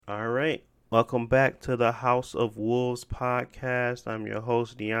Welcome back to the House of Wolves podcast. I'm your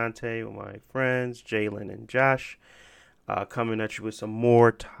host, Deontay, with my friends, Jalen and Josh, coming at you with some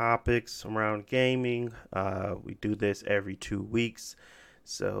more topics around gaming. We do this every 2 weeks,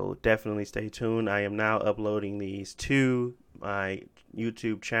 so definitely stay tuned. I am now uploading these to my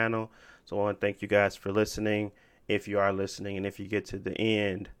YouTube channel, so I want to thank you guys for listening. If you are listening, and if you get to the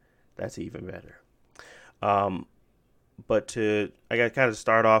end, that's even better. Um, but I got to kind of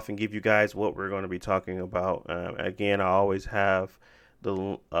start off and give you guys what we're going to be talking about. Again, I always have the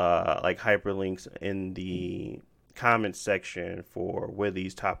like hyperlinks in the comments section for where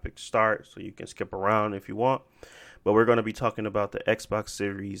these topics start, so you can skip around if you want. But we're going to be talking about the Xbox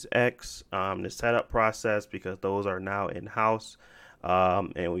Series X, the setup process, because those are now in house.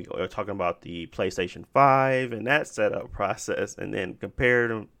 And we are talking about the PlayStation 5 and that setup process, and then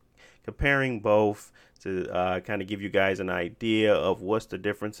comparing both to kind of give you guys an idea of what's the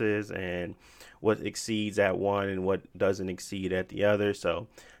differences and what exceeds at one and what doesn't exceed at the other. So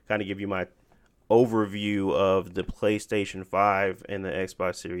kind of give you my overview of the PlayStation 5 and the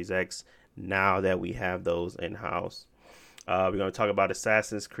Xbox Series X now that we have those in-house. We're going to talk about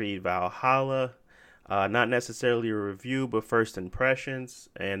Assassin's Creed Valhalla. Not necessarily a review, but first impressions.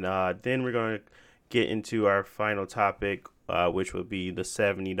 And then we're going to get into our final topic, which would be the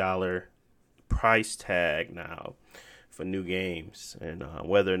 $70 price tag now for new games, and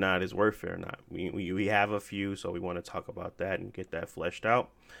whether or not it's worth it or not. We have a few, so we want to talk about that and get that fleshed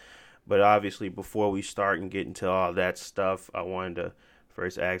out. But obviously, before we start and get into all that stuff, I wanted to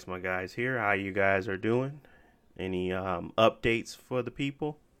first ask my guys here how you guys are doing. Any updates for the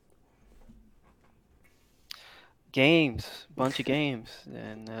people? Games, bunch of games,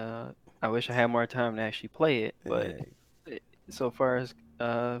 and I wish I had more time to actually play it. But so far, it's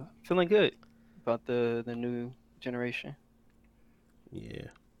feeling good about the new generation. Yeah,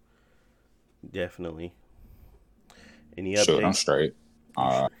 definitely. Any Shoot, I'm updates? straight. You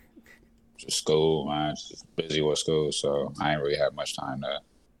Uh, sure? just school, man. Just busy with school, so I ain't really have much time to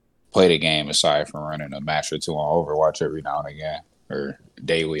play the game aside from running a match or two on Overwatch every now and again, or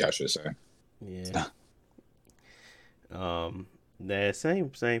daily, I should say. Yeah. That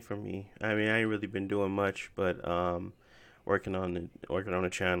same for me. I mean, I ain't really been doing much, but working on the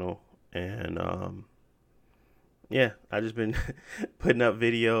channel, and yeah, I just been putting up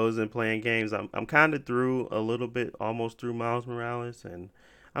videos and playing games. I'm kind of through a little bit, almost through Miles Morales, and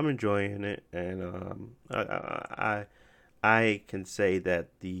I'm enjoying it. And I can say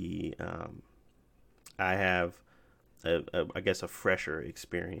that the I have I guess a fresher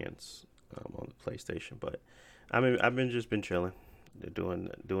experience on the PlayStation, but I've been just been chilling, doing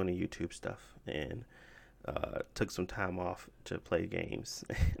the YouTube stuff, and took some time off to play games,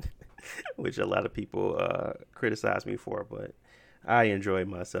 which a lot of people criticize me for, but I enjoyed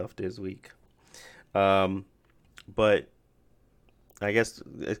myself this week. Um, but I guess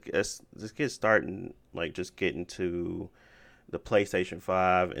let's get starting, like just getting to the PlayStation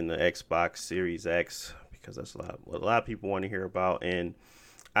 5 and the Xbox Series X, because that's what a lot of people want to hear about. And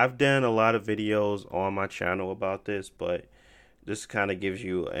I've done a lot of videos on my channel about this, but this kind of gives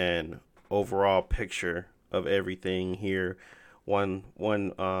you an overall picture of everything here. One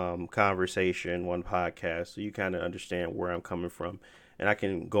conversation, one podcast, so you kind of understand where I'm coming from, and I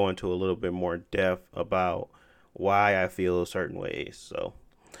can go into a little bit more depth about why I feel certain ways. So,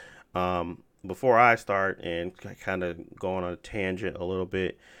 before I start and kind of going on a tangent a little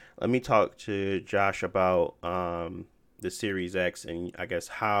bit, let me talk to Josh about the Series X, and I guess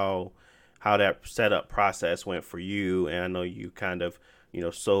how that setup process went for you. And I know you kind of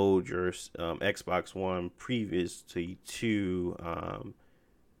sold your Xbox One previously to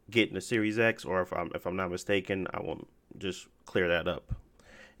getting the Series X, or if I'm not mistaken, I will just clear that up,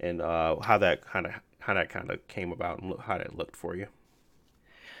 and how that kind of came about and how that looked for you.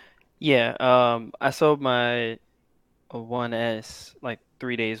 Yeah, I sold my 1S like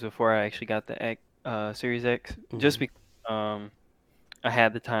 3 days before I actually got the Series X, just Hmm. because I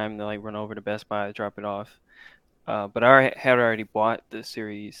had the time to like run over to Best Buy to drop it off. But had already bought the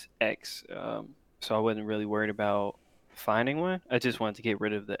Series X, so I wasn't really worried about finding one. I just wanted to get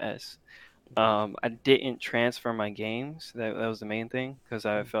rid of the S. I didn't transfer my games. That was the main thing because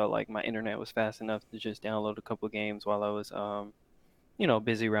I felt like my internet was fast enough to just download a couple games while I was,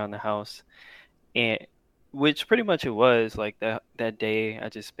 busy around the house. And which pretty much it was like that day. I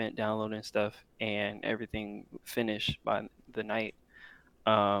just spent downloading stuff and everything finished by the night.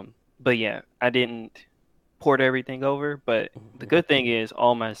 But yeah, I didn't port everything over. But the Hmm. good thing is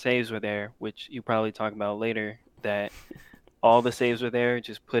all my saves were there, which you probably talk about later. That all the saves were there.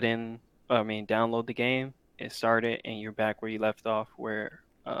 Just download the game and start it, and you're back where you left off, where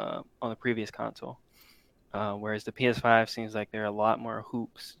on the previous console. Whereas the PS5 seems like there are a lot more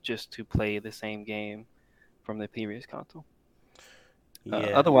hoops just to play the same game from the previous console.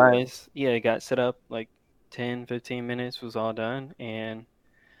 Yeah. Otherwise, yeah, it got set up like 10, 15 minutes was all done, and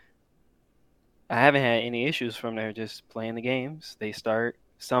I haven't had any issues from there just playing the games. They start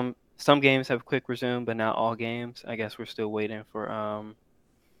some games have quick resume, but not all games. I guess we're still waiting for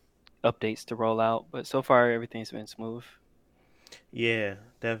updates to roll out, but so far everything's been smooth. Yeah,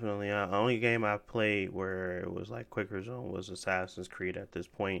 definitely. The only game I played where it was like quick resume was Assassin's Creed. At this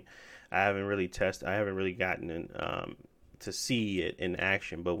point, I haven't really tested. I haven't really gotten to see it in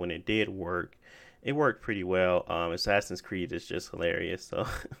action. But when it did work, it worked pretty well. Assassin's Creed is just hilarious. So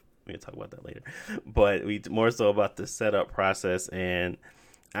we can talk about that later. But we more so about the setup process, and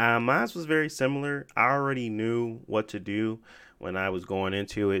mine was very similar. I already knew what to do when I was going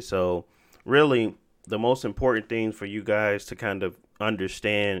into it. So really, the most important thing for you guys to kind of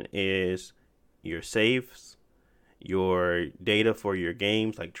understand is your saves, your data for your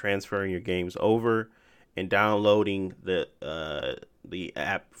games, like transferring your games over, and downloading the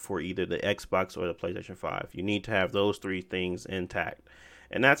app for either the Xbox or the PlayStation 5. You need to have those three things intact,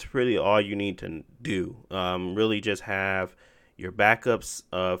 and that's really all you need to do. Really, just have your backups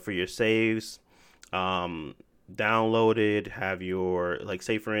for your saves. Downloaded, have your, like,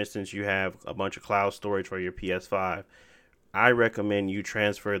 say for instance you have a bunch of cloud storage for your PS5. I recommend you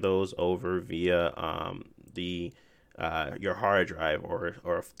transfer those over via the your hard drive or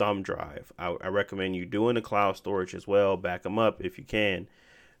a thumb drive. I recommend you doing the cloud storage as well. Back them up if you can,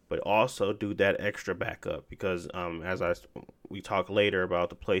 but also do that extra backup because we talk later about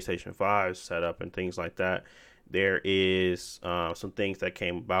the PlayStation 5 setup and things like that. There is some things that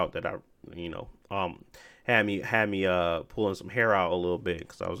came about that I had me pulling some hair out a little bit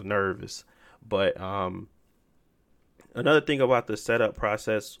because I was nervous. But another thing about the setup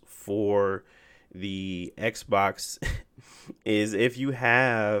process for the Xbox is if you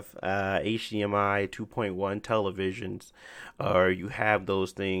have HDMI 2.1 televisions, or you have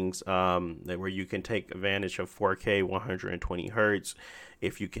those things where you can take advantage of 4K 120 hertz.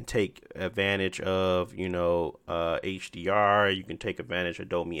 If you can take advantage of HDR, you can take advantage of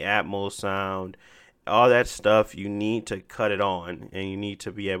Dolby Atmos sound, all that stuff. You need to cut it on, and you need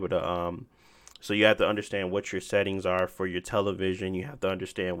to be able to so you have to understand what your settings are for your television. You have to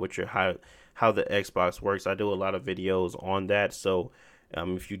understand what your how the Xbox works. I do a lot of videos on that, so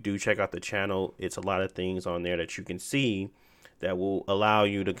if you do check out the channel, it's a lot of things on there that you can see that will allow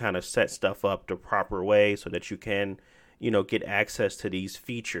you to kind of set stuff up the proper way so that you can get access to these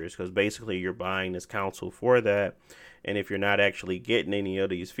features, because basically you're buying this console for that, and if you're not actually getting any of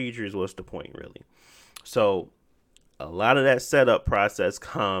these features, what's the point really? So a lot of that setup process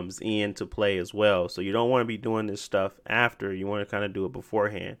comes into play as well. So you don't want to be doing this stuff after. You want to kind of do it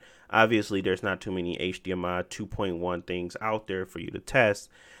beforehand. Obviously, there's not too many HDMI 2.1 things out there for you to test.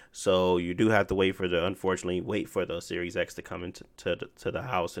 So you do have to unfortunately wait for the Series X to come into the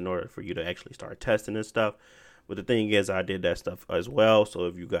house in order for you to actually start testing this stuff. But the thing is, I did that stuff as well. So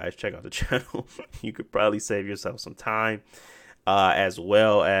if you guys check out the channel, you could probably save yourself some time, as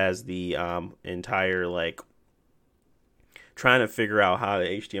well as the entire trying to figure out how the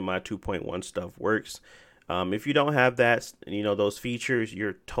HDMI 2.1 stuff works. If you don't have that, those features,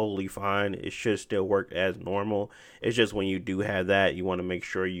 you're totally fine. It should still work as normal. It's just when you do have that, you want to make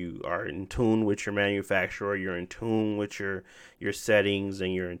sure you are in tune with your manufacturer, you're in tune with your settings,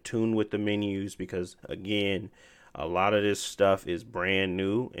 and you're in tune with the menus, because again, a lot of this stuff is brand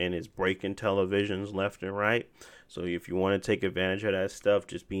new and it's breaking televisions left and right. So if you want to take advantage of that stuff,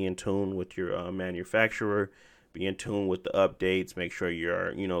 just be in tune with your manufacturer, be in tune with the updates, make sure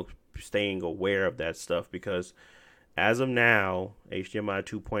you're, staying aware of that stuff, because as of now, HDMI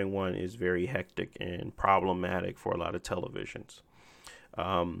 2.1 is very hectic and problematic for a lot of televisions.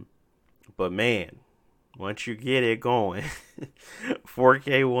 But man, once you get it going,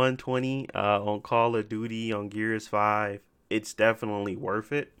 4K 120 on Call of Duty, on Gears 5, it's definitely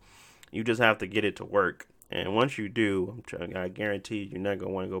worth it. You just have to get it to work. And once you do, I guarantee you're not going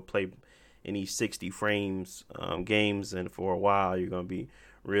to want to go play any 60 frames games, and for a while you're going to be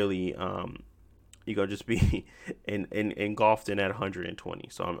really you're going to just be engulfed in that 120.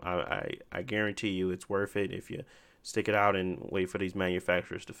 So I guarantee you it's worth it if you stick it out and wait for these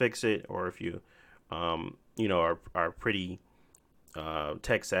manufacturers to fix it, or if you are pretty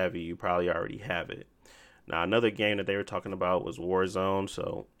tech savvy, you probably already have it. Now, another game that they were talking about was Warzone.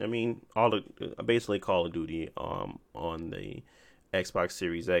 So I mean, basically Call of Duty on the Xbox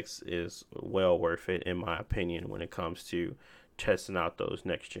Series X is well worth it, in my opinion, when it comes to testing out those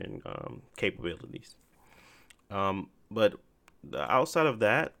next gen capabilities. But outside of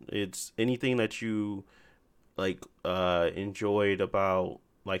that, it's anything that you like enjoyed about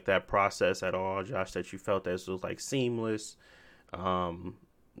like that process at all, Josh, that you felt that was like seamless, um,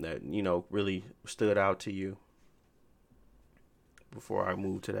 that really stood out to you before I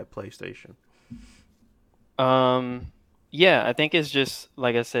moved to that PlayStation. Um, yeah, I think it's just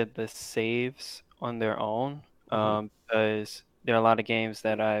like I said, the saves on their own. Mm-hmm. Because there are a lot of games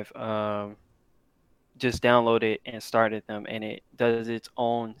that I've just downloaded and started them, and it does its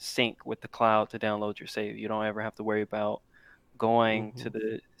own sync with the cloud to download your save. You don't ever have to worry about going Mm-hmm. to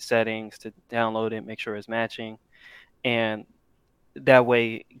the settings to download it, make sure it's matching, and that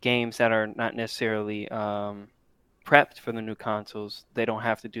way, games that are not necessarily prepped for the new consoles, they don't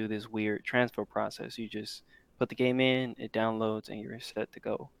have to do this weird transfer process. You just put the game in, it downloads, and you're set to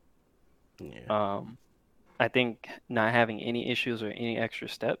go. Yeah. Um, I think not having any issues or any extra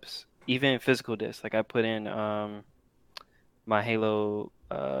steps, even physical discs. Like I put in my Halo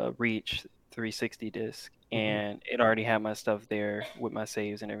Reach 360 disc, Mm-hmm. and it already had my stuff there with my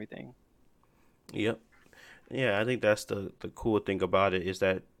saves and everything. Yep. Yeah, I think that's the cool thing about it is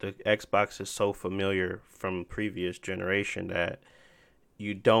that the Xbox is so familiar from previous generation that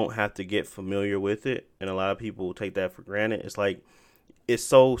you don't have to get familiar with it, and a lot of people take that for granted. It's like it's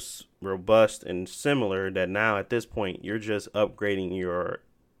so robust and similar that now at this point you're just upgrading your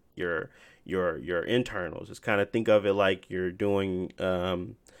your internals. It's kind of think of it like you're doing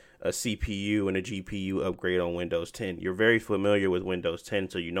a CPU and a GPU upgrade on Windows 10. You're very familiar with Windows 10,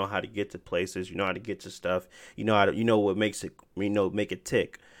 so you know how to get to places, you know how to get to stuff, you know what makes it make it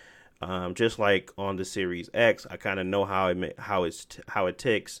tick. Just like on the Series X, I kind of know how it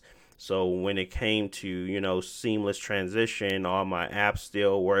ticks. So when it came to seamless transition, all my apps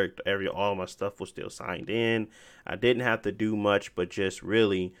still worked. All my stuff was still signed in. I didn't have to do much, but just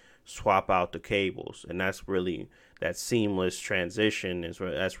really swap out the cables, and that's really that seamless transition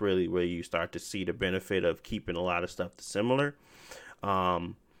that's really where you start to see the benefit of keeping a lot of stuff similar.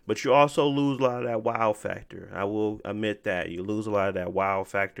 But you also lose a lot of that wow factor. I will admit that you lose a lot of that wow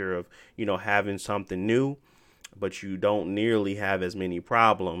factor of having something new, but you don't nearly have as many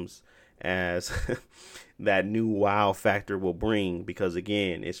problems as that new wow factor will bring, because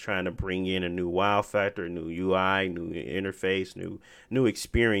again it's trying to bring in a new wow factor, new UI, new interface, new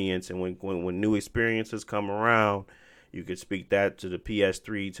experience. And when new experiences come around, you could speak that to the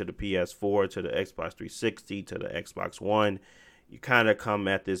PS3, to the PS4, to the Xbox 360, to the Xbox One. You kind of come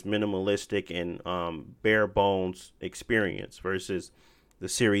at this minimalistic and bare bones experience versus the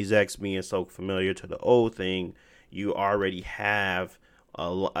Series X being so familiar to the old thing. You already have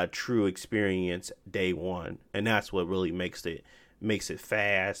a true experience day one, and that's what really makes it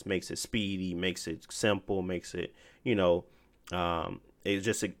fast, makes it speedy, makes it simple, makes it it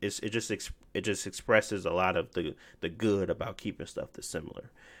just expresses a lot of the good about keeping stuff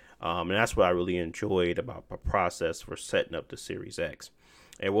similar. And that's what I really enjoyed about the process for setting up the Series X.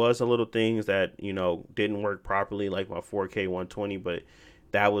 It was a little things that didn't work properly, like my 4K 120, but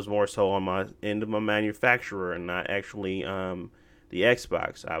that was more so on my end of my manufacturer and not actually the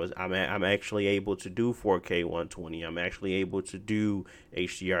Xbox. I'm actually able to do 4K 120. I'm actually able to do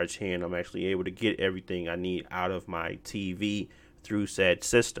HDR10. I'm actually able to get everything I need out of my TV through said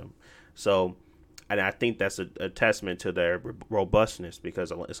system. So, and I think that's a testament to their robustness,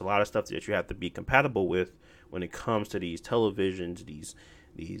 because it's a lot of stuff that you have to be compatible with when it comes to these televisions, these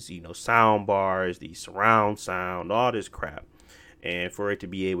sound bars, these surround sound, all this crap. And for it to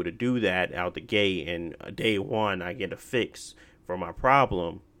be able to do that out the gate, and day one I get a fix for my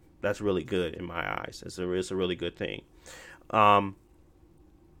problem, that's really good in my eyes. It's a really good thing. Um,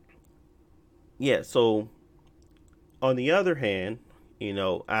 yeah. So on the other hand,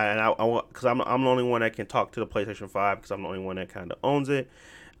 I want, because I'm the only one that can talk to the PlayStation 5, because I'm the only one that kind of owns it.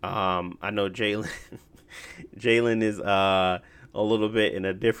 I know Jalen Jalen is a little bit in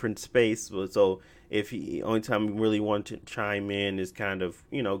a different space, so if he only time he really want to chime in is kind of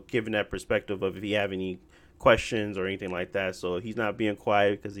giving that perspective of if he have any questions or anything like that. So he's not being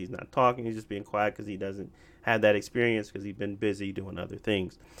quiet because he's not talking. He's just being quiet because he doesn't have that experience, because he's been busy doing other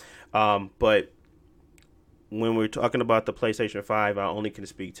things. But when we're talking about the PlayStation 5, I only can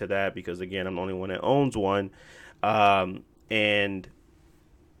speak to that because, again, I'm the only one that owns one. And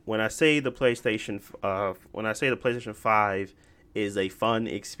when I say the PlayStation 5 is a fun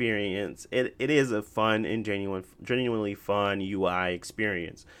experience, it is a fun and genuinely fun UI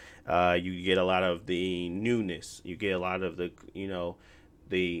experience. You get a lot of the newness. You get a lot of the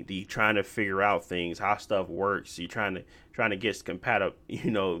trying to figure out things, how stuff works. You're trying to get compatible,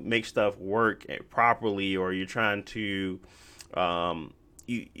 make stuff work properly, or you're trying to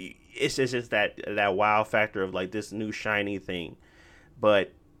it's just that wow factor of like this new shiny thing.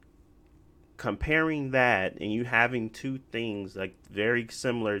 But comparing that and you having two things like very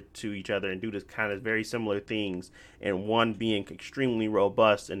similar to each other and do this kind of very similar things, and one being extremely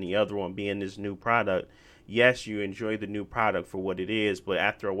robust and the other one being this new product, yes, you enjoy the new product for what it is, but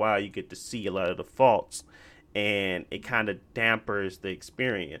after a while you get to see a lot of the faults and it kind of dampers the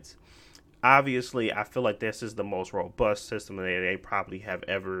experience. Obviously, I feel like this is the most robust system that they probably have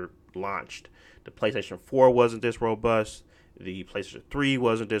ever launched. The PlayStation 4 wasn't this robust. The PlayStation 3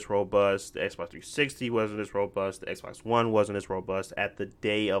 wasn't this robust. The Xbox 360 wasn't this robust. The Xbox One wasn't this robust at the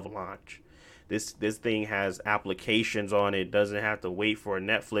day of launch. This thing has applications on it. Doesn't have to wait for a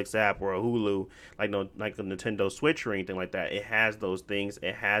Netflix app or a Hulu like a Nintendo Switch or anything like that. It has those things.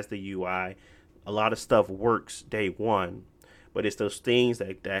 It has the UI. A lot of stuff works day one, but it's those things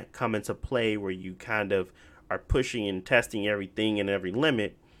that come into play where you kind of are pushing and testing everything and every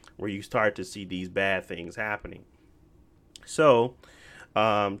limit, where you start to see these bad things happening. So,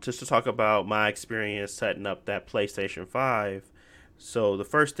 just to talk about my experience setting up that PlayStation 5. So the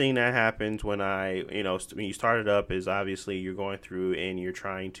first thing that happens when when you start it up is obviously you're going through and you're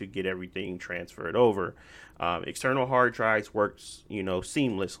trying to get everything transferred over. External hard drives works,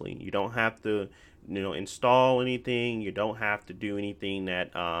 seamlessly. You don't have to, install anything. You don't have to do anything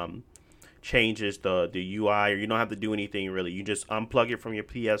that changes the UI, or you don't have to do anything really. You just unplug it from your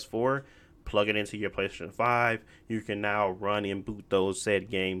PS4, plug it into your PlayStation 5. You can now run and boot those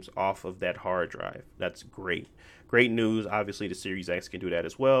said games off of that hard drive. That's great. Great news. Obviously, the Series X can do that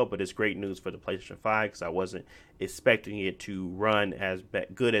as well, but it's great news for the PlayStation 5 because I wasn't expecting it to run as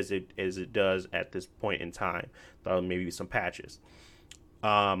good as it does at this point in time. Thought maybe some patches.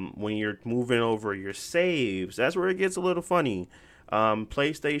 When you're moving over your saves, that's where it gets a little funny.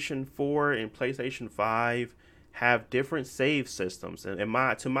 PlayStation 4 and PlayStation 5 have different save systems, and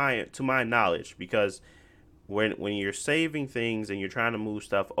to my knowledge, because when you're saving things and you're trying to move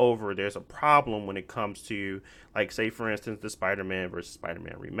stuff over, there's a problem when it comes to, like, say for instance, the Spider-Man versus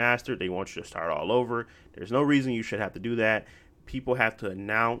Spider-Man remastered. They want you to start all over. There's no reason you should have to do that. People have to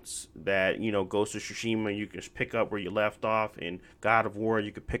announce that, Ghost of Tsushima, you can pick up where you left off, and God of War,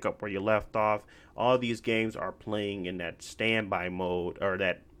 you can pick up where you left off. All these games are playing in that standby mode, or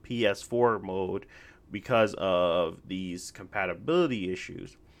that PS4 mode, because of these compatibility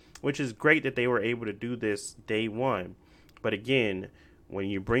issues, which is great that they were able to do this day one. But again, when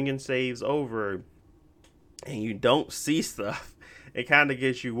you bring in saves over and you don't see stuff, it kind of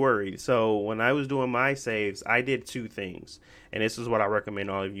gets you worried. So when I was doing my saves, I did two things, and this is what I recommend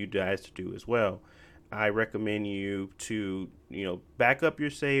all of you guys to do as well. I recommend you to, back up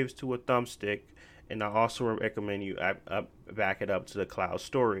your saves to a thumbstick, and I also recommend you back it up to the cloud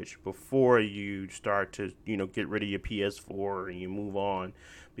storage before you start to, get rid of your PS4 and you move on.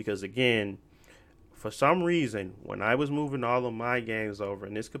 Because again, for some reason, when I was moving all of my games over,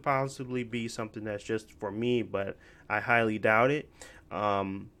 and this could possibly be something that's just for me, but I highly doubt it.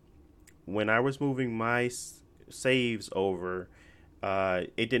 When I was moving my saves over,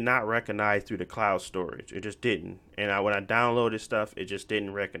 it did not recognize through the cloud storage. It just didn't. And when I downloaded stuff, it just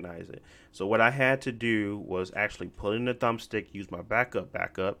didn't recognize it. So what I had to do was actually put in the thumbstick, use my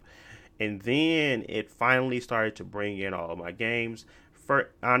backup, and then it finally started to bring in all of my games.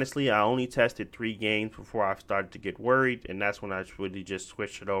 Honestly, I only tested 3 games before I started to get worried, and that's when I really just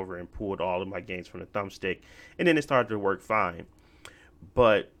switched it over and pulled all of my games from the thumbstick, and then it started to work fine.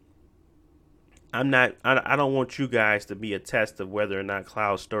 But I don't want you guys to be a test of whether or not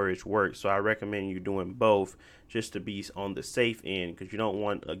cloud storage works. So I recommend you doing both just to be on the safe end, because you don't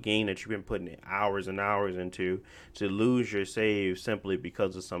want a game that you've been putting hours and hours into to lose your save simply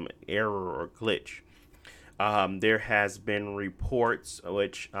because of some error or glitch. There has been reports,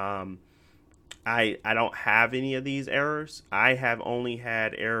 which I don't have any of these errors. I have only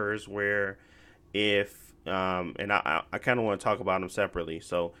had errors where if and I kind of want to talk about them separately.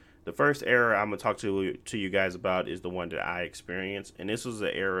 So the first error I'm going to talk to you guys about is the one that I experienced. And this was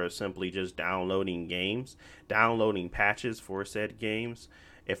the error of simply just downloading patches for said games.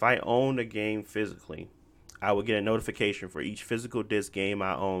 If I owned a game physically, I would get a notification for each physical disc game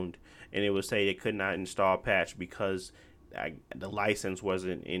I owned, and it would say it could not install patch because the license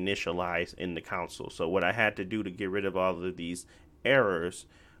wasn't initialized in the console. So what I had to do to get rid of all of these errors,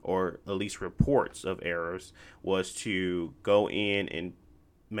 or at least reports of errors, was to go in and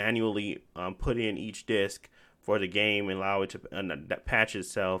manually put in each disc for the game and allow it to patch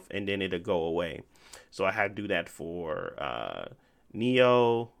itself, and then it'll go away. So I had to do that for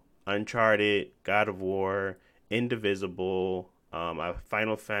Neo, Uncharted, God of War, Indivisible,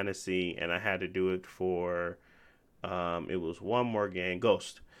 Final Fantasy, and I had to do it for it was one more game,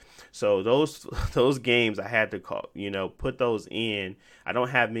 Ghost. So those games I had to put those in. I don't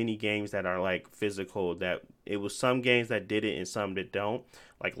have many games that are like physical. That it was some games that did it and some that don't.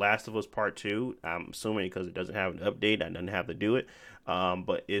 Like Last of Us Part 2, I'm assuming because it doesn't have an update, I didn't have to do it.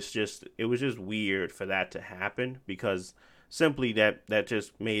 But it was just weird for that to happen because simply that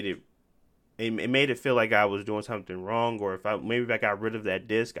just made it made it feel like I was doing something wrong, or if I got rid of that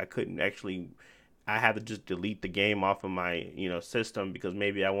disc, I had to just delete the game off of my system because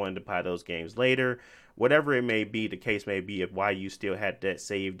maybe I wanted to buy those games later. Whatever it may be, the case may be of why you still had that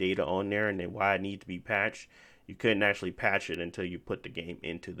save data on there and then why it need to be patched. You couldn't actually patch it until you put the game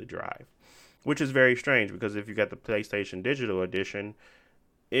into the drive, which is very strange because if you got the PlayStation Digital Edition,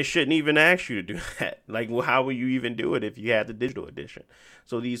 it shouldn't even ask you to do that. Like, well, how will you even do it if you had the digital edition?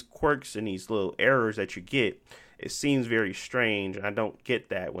 So these quirks and these little errors that you get, it seems very strange. I don't get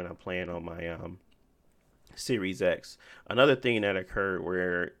that when I'm playing on my Series X. Another thing that occurred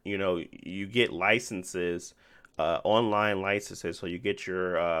where you get licenses, online licenses. So you get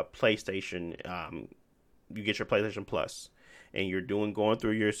your PlayStation Plus, and you're going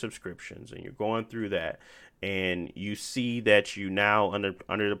through your subscriptions, and you're going through that, and you see that you now under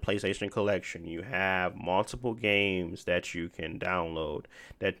the PlayStation Collection, you have multiple games that you can download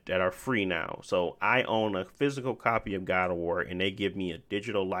that are free now. So I own a physical copy of God of War, and they give me a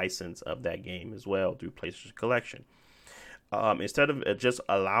digital license of that game as well through PlayStation Collection. Instead of just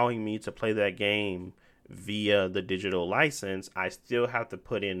allowing me to play that game via the digital license, I still have to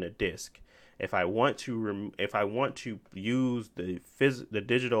put in the disc. If I want to use the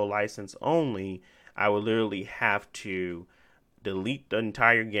digital license only, I would literally have to delete the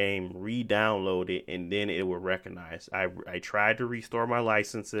entire game, re-download it, and then it will recognize. I tried to restore my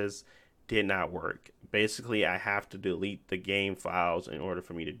licenses, did not work. Basically, I have to delete the game files in order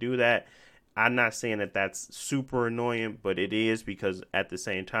for me to do that. I'm not saying that that's super annoying, but it is because at the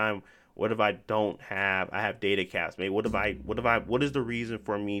same time, what if I I have data caps? Maybe what is the reason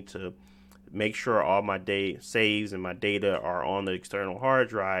for me to make sure all my saves and my data are on the external hard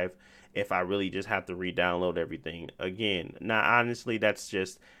drive if I really just have to re-download everything again? Now, honestly, that's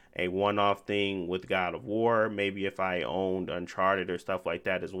just a one-off thing with God of War. Maybe if I owned Uncharted or stuff like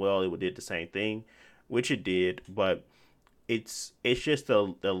that as well, it would did the same thing, which it did. But it's just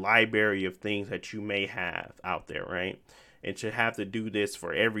the library of things that you may have out there, right? And to have to do this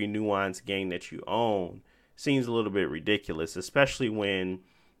for every nuanced game that you own seems a little bit ridiculous, especially when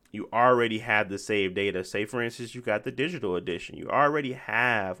you already have the saved data. Say, for instance, you got the digital edition. You already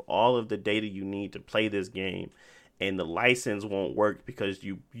have all of the data you need to play this game, and the license won't work because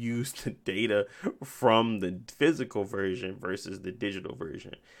you used the data from the physical version versus the digital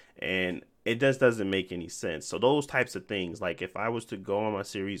version. And it just doesn't make any sense. So those types of things, like if I was to go on my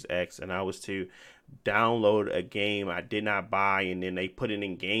Series X and I was to download a game I did not buy and then they put it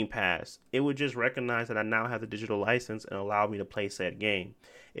in Game Pass, it would just recognize that I now have the digital license and allow me to play said game.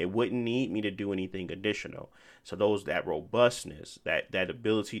 It wouldn't need me to do anything additional. So that robustness, that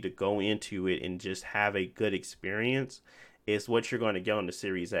ability to go into it and just have a good experience is what you're going to get on the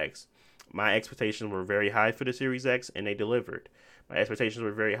Series X. My expectations were very high for the Series X, and they delivered. My expectations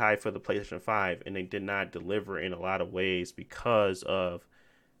were very high for the PlayStation 5, and they did not deliver in a lot of ways because of,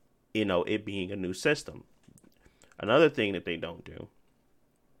 it being a new system. Another thing that they don't do,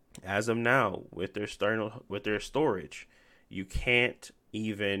 as of now, with their storage, you can't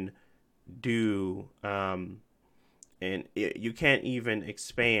even do you can't even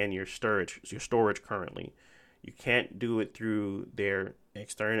expand your storage currently. You can't do it through their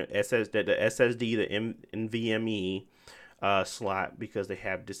external SSD, the NVMe slot, because they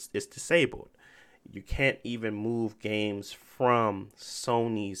have it's disabled. You can't even move games from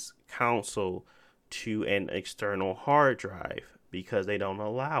Sony's console to an external hard drive because they don't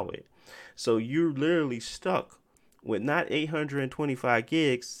allow it. So you're literally stuck with not 825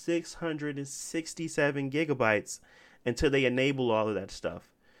 gigs, 667 gigabytes until they enable all of that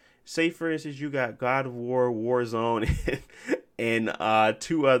stuff. Say, for instance, you got God of War, Warzone, and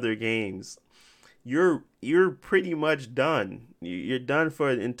 2 other games. You're pretty much done. You're done for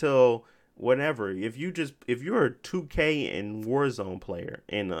until whatever. If you're a 2K and Warzone player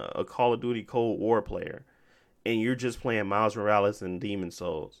and a Call of Duty Cold War player, and you're just playing Miles Morales and Demon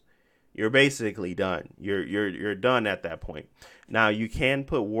Souls, you're basically done. You're done at that point. Now, you can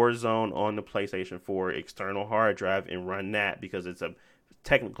put Warzone on the PlayStation 4 external hard drive and run that because it's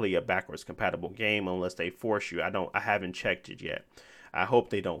technically a backwards compatible game unless they force you. I haven't checked it yet. I hope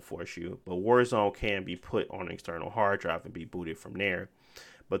they don't force you, but Warzone can be put on an external hard drive and be booted from there.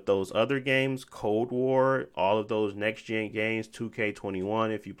 But those other games, Cold War, all of those next gen games,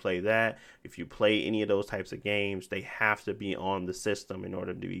 2K21, if you play that, if you play any of those types of games, they have to be on the system in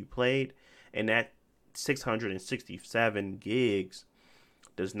order to be played. And that 667 gigs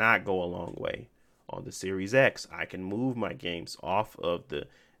does not go a long way. On the Series X, I can move my games off of the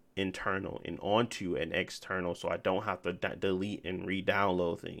internal and onto an external, so I don't have to delete and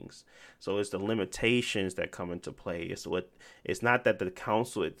re-download things. So it's the limitations that come into play. It's not that the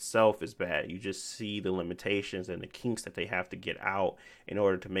console itself is bad. You just see the limitations and the kinks that they have to get out in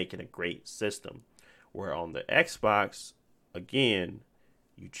order to make it a great system. Where on the Xbox, again,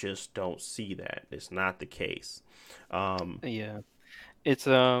 you just don't see that. It's not the case. Yeah. It's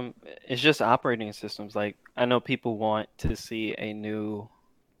just operating systems. Like, I know people want to see a new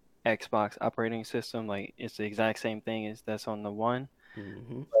Xbox operating system. Like, it's the exact same thing as that's on the one.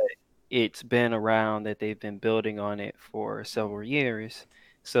 Mm-hmm. But it's been around that they've been building on it for several years.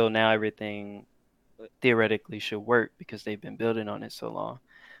 So now everything theoretically should work because they've been building on it so long.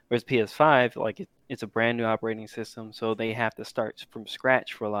 Whereas PS5, like it's a brand new operating system, so they have to start from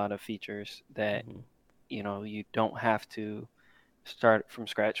scratch for a lot of features that Mm-hmm. you don't have to start from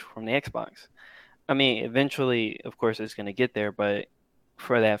scratch from the Xbox. I mean, eventually, of course, it's going to get there, but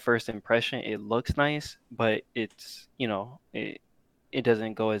for that first impression, it looks nice, but it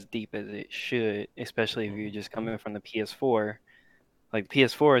doesn't go as deep as it should, especially if you're just coming from the PS4. Like, the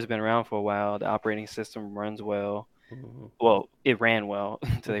PS4 has been around for a while. The operating system runs well. Mm-hmm. Well, it ran well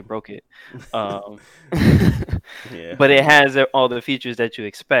until they broke it. Um, Yeah. but it has all the features that you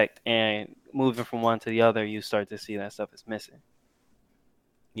expect, and moving from one to the other, you start to see that stuff is missing.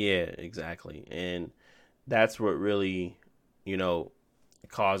 Yeah, exactly. And that's what really, you know,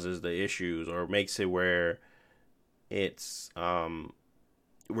 causes the issues or makes it where it's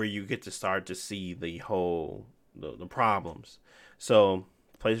where you get to start to see the problems. So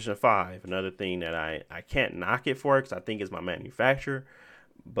PlayStation 5, another thing that I can't knock it for because I think it's my manufacturer,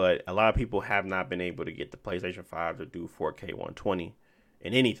 but a lot of people have not been able to get the PlayStation 5 to do 4K 120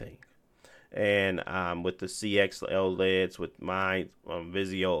 in anything. And with the CX OLEDs, with my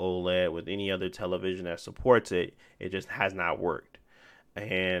Vizio OLED, with any other television that supports it, it just has not worked.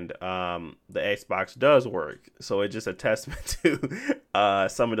 And the Xbox does work, so it's just a testament to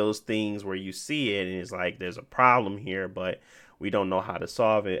some of those things where you see it and it's like there's a problem here, but we don't know how to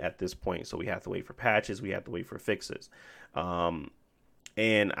solve it at this point. So we have to wait for patches, we have to wait for fixes.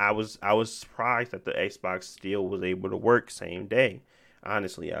 And I was surprised that the Xbox still was able to work same day.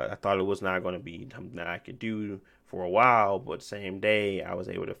 Honestly, I thought it was not going to be something that I could do for a while, but same day I was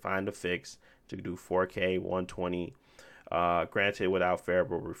able to find a fix to do 4K 120. Granted, without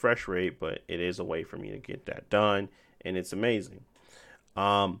variable refresh rate, but it is a way for me to get that done, and it's amazing.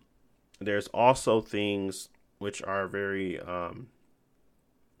 There's also things which are very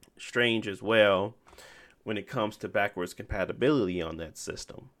strange as well when it comes to backwards compatibility on that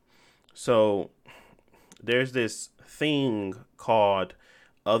system. So there's this thing called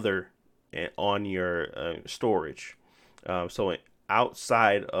other on your storage. So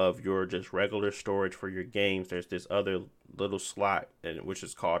outside of your just regular storage for your games, there's this other little slot which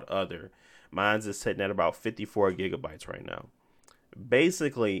is called other. Mine's is sitting at about 54 gigabytes right now.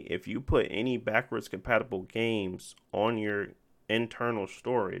 Basically, if you put any backwards compatible games on your internal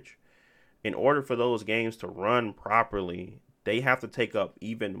storage, in order for those games to run properly, they have to take up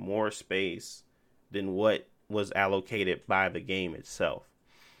even more space than what was allocated by the game itself.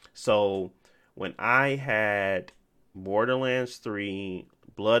 So when I had Borderlands 3,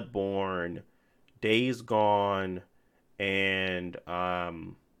 Bloodborne, Days Gone, and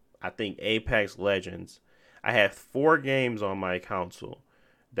I think Apex Legends, I had 4 games on my console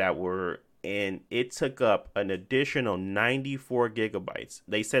that were, and it took up an additional 94 gigabytes.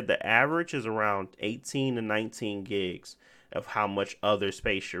 They said the average is around 18 to 19 gigs of how much other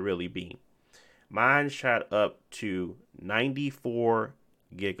space should really be. Mine shot up to 94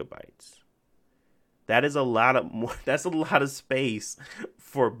 gigabytes. That is a lot of more. That's a lot of space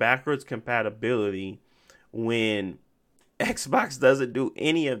for backwards compatibility when Xbox doesn't do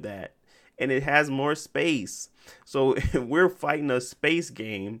any of that, and it has more space. So if we're fighting a space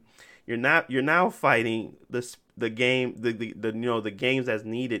game, you're now fighting the game the games that's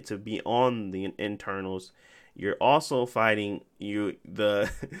needed to be on the internals. You're also fighting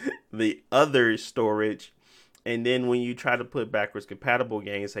the the other storage, and then when you try to put backwards compatible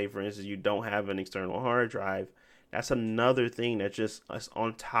games, say for instance you don't have an external hard drive, that's another thing that's just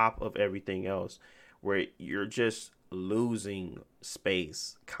on top of everything else, where you're just losing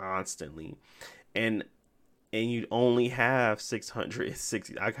space constantly, and you only have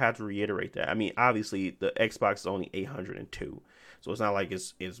 660. I have to reiterate that. I mean, obviously the Xbox is only 802, so it's not like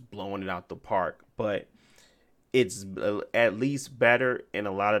it's blowing it out the park, but it's at least better in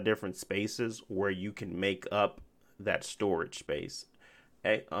a lot of different spaces where you can make up that storage space.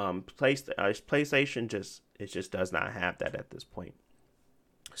 PlayStation just does not have that at this point.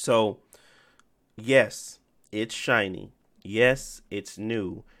 So yes, it's shiny. Yes, it's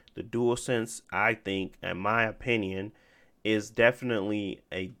new. The DualSense, I think, in my opinion, is definitely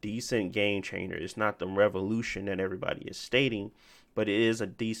a decent game changer. It's not the revolution that everybody is stating, but it is a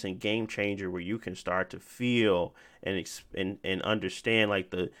decent game changer where you can start to feel and understand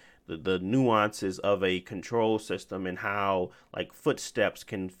like the nuances of a control system and how like footsteps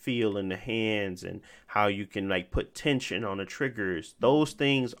can feel in the hands and how you can like put tension on the triggers. Those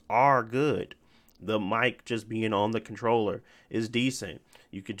things are good. The mic just being on the controller is decent.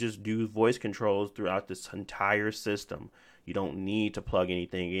 You could just do voice controls throughout this entire system. You don't need to plug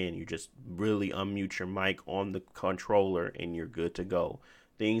anything in. You just really unmute your mic on the controller and you're good to go.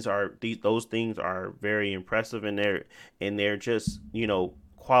 Those things are very impressive, and they're just,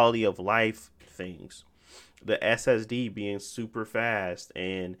 quality of life things. The SSD being super fast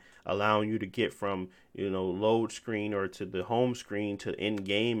and allowing you to get from, load screen or to the home screen to in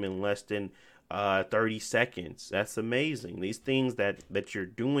game in less than 30 seconds. That's amazing. These things that you're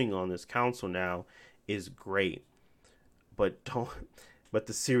doing on this console now is great. But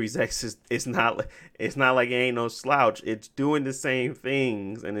the Series X it's not like it ain't no slouch. It's doing the same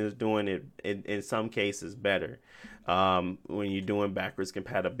things and it's doing it in some cases better. When you're doing backwards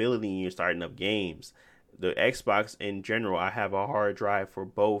compatibility and you're starting up games, the Xbox in general, I have a hard drive for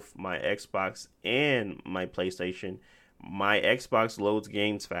both my Xbox and my PlayStation. My Xbox loads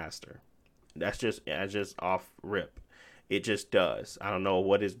games faster. That's just off rip. It just does. I don't know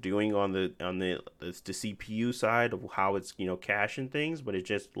what it's doing on the CPU side of how it's caching things, but it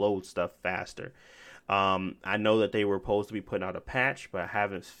just loads stuff faster. I know that they were supposed to be putting out a patch, but I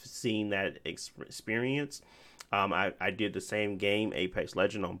haven't seen that experience. I did the same game, Apex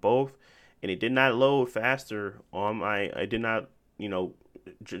Legend, on both, and it did not load faster on my. I did not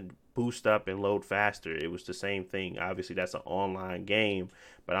boost up and load faster. It was the same thing. Obviously, that's an online game,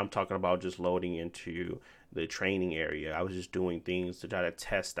 but I'm talking about just loading into the training area. I was just doing things to try to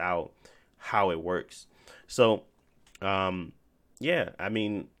test out how it works. So, yeah, I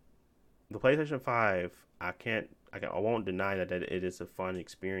mean, the PlayStation 5, I won't deny that it is a fun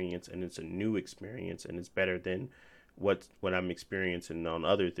experience and it's a new experience and it's better than what I'm experiencing on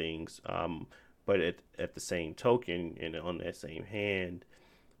other things. But at the same token and on that same hand,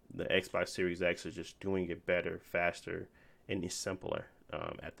 the Xbox Series X is just doing it better, faster, and it's simpler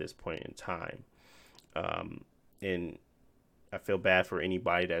at this point in time. And I feel bad for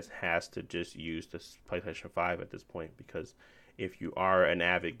anybody that has to just use the PlayStation 5 at this point, because if you are an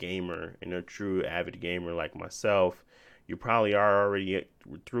avid gamer and a true avid gamer like myself, you probably are already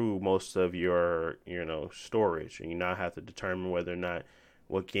through most of your storage, and you now have to determine whether or not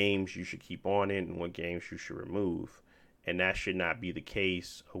what games you should keep on it and what games you should remove. And that should not be the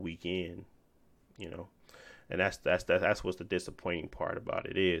case a week in, and that's what's the disappointing part about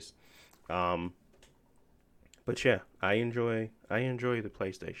it is. But yeah, I enjoy the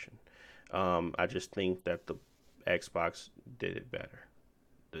PlayStation. I just think that the Xbox did it better.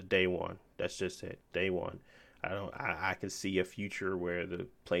 The day one, that's just it. Day one. I can see a future where the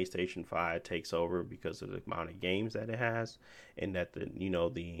PlayStation 5 takes over because of the amount of games that it has, and that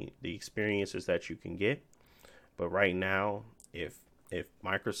the experiences that you can get. But right now, if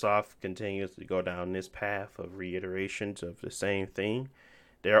Microsoft continues to go down this path of reiterations of the same thing,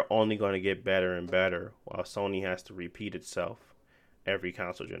 they're only going to get better and better, while Sony has to repeat itself every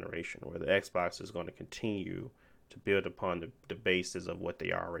console generation, where the Xbox is going to continue to build upon the basis of what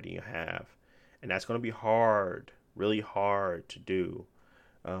they already have. And that's going to be hard, really hard to do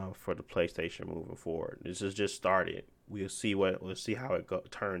for the PlayStation moving forward. This has just started. We'll see how it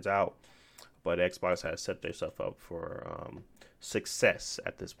turns out. But Xbox has set themselves up for success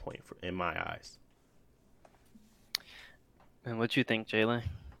at this point, in my eyes. And what you think, Jalen?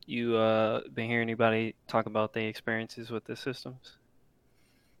 You been hearing anybody talk about their experiences with the systems?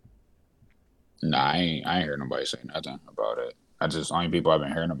 Nah, I ain't heard nobody say nothing about it. Only people I've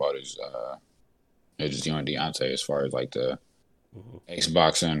been hearing about is just you and Deontay as far as like the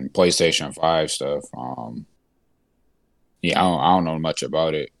Xbox and PlayStation 5 stuff. Yeah, I don't know much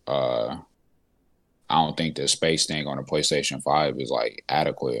about it. I don't think the space thing on the PlayStation 5 is like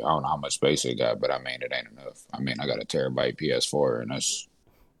adequate. I don't know how much space it got, but I mean, it ain't enough. I mean, I got a terabyte PS4,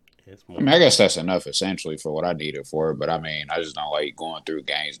 and I guess that's enough essentially for what I need it for. But I mean, I just don't like going through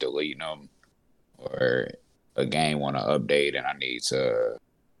games, deleting them, or a game want to update and I need to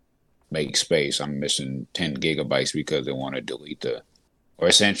make space. I'm missing 10 gigabytes because it want to delete or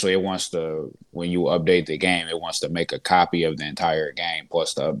essentially it wants to, when you update the game, it wants to make a copy of the entire game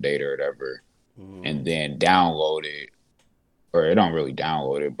plus the update or whatever, and then download it. Or it don't really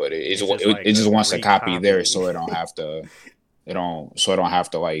download it, but It's just like it a just wants a copy there, recopy. so it don't have to, so I don't have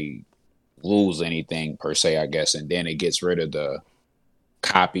to like lose anything per se, I guess. And then it gets rid of the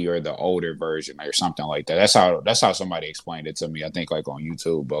copy or the older version or something like that. That's how somebody explained it to me. I think like on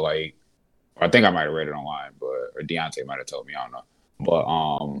YouTube, but like I think I might have read it online, but or Deontay might have told me. I don't know, but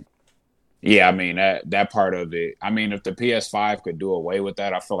yeah, I mean that part of it. I mean, if the PS5 could do away with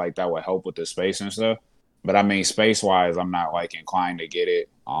that, I feel like that would help with the space and stuff. But I mean, space wise, I'm not like inclined to get it.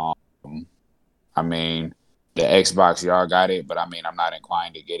 I mean, the Xbox, y'all got it, but I mean, I'm not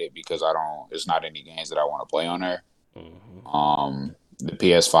inclined to get it because I don't. It's not any games that I want to play on there. The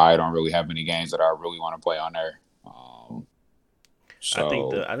PS5 don't really have any games that I really want to play on there. So I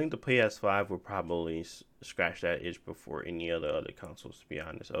think the PS5 will probably scratch that itch before any other consoles, to be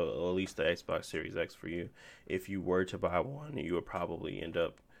honest, or at least the Xbox Series X for you. If you were to buy one, you would probably end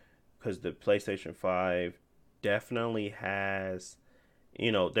up, because the PlayStation 5 definitely has,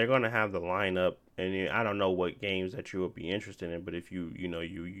 they're going to have the lineup, and I don't know what games that you will be interested in, but if you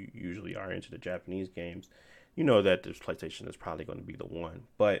usually are into the Japanese games, you know that this PlayStation is probably going to be the one.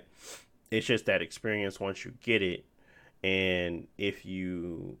 But it's just that experience once you get it, and if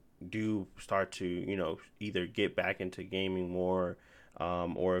you do start to, either get back into gaming more,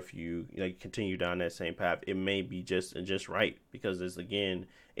 or if you continue down that same path, it may be just right, because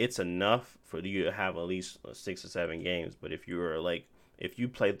it's enough for you to have at least 6 or 7 games. But if you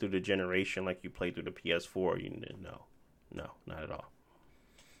play through the generation like you played through the PS4, no, not at all.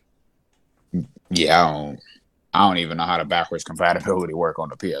 yeah, I don't even know how the backwards compatibility work on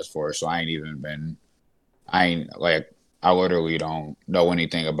the PS4, so I literally don't know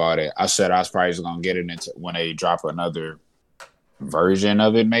anything about it. I said I was probably just gonna get it into when they drop another version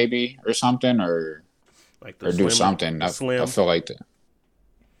of it, maybe or something, or Like do something. the I slim. feel like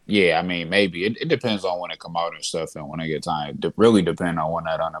yeah. I mean, maybe it depends on when it come out and stuff, and when I get time. It really depend on when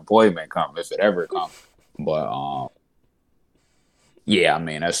that unemployment comes, if it ever comes. But yeah. I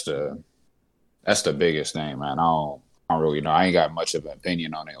mean, that's the biggest thing, man. I don't really know. I ain't got much of an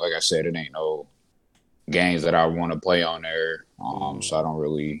opinion on it. Like I said, it ain't no games that I want to play on there. So I don't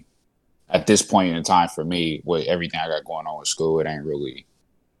really, at this point in time for me, with everything I got going on with school, it ain't really.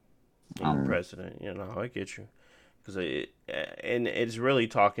 Precedent, I get you, because and it's really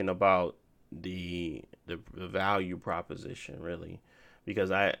talking about the value proposition, really,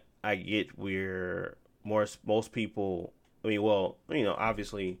 because I get where most people. I mean, well,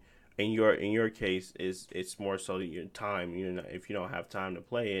 obviously, in your case, it's more so that your time. If you don't have time to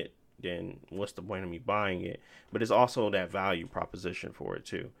play it, then what's the point of me buying it? But it's also that value proposition for it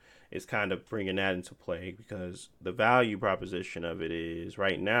too. It's kind of bringing that into play, because the value proposition of it is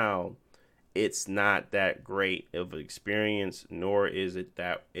right now, it's not that great of an experience, nor is it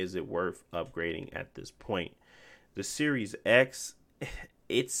worth upgrading at this point. The Series X,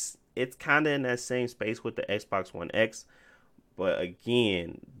 it's kind of in that same space with the Xbox One X, but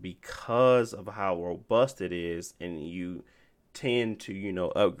again, because of how robust it is, and you tend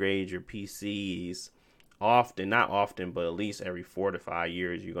to upgrade your PCs often, not often, but at least every 4 to 5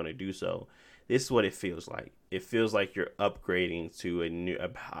 years you're going to do so. This is what it feels like. It feels like you're upgrading to a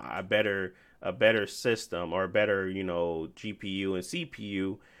better system, or a better GPU and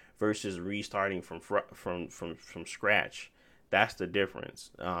CPU, versus restarting from scratch. That's the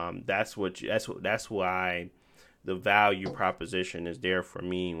difference. That's why the value proposition is there for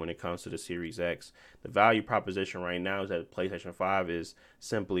me when it comes to the Series X. The value proposition right now is that PlayStation 5 is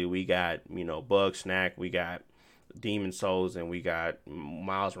simply, we got, Bug Snack, we got Demon Souls, and we got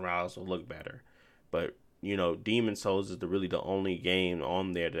Miles Morales will look better. But, Demon Souls is really the only game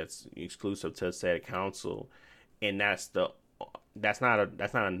on there that's exclusive to said console. And that's not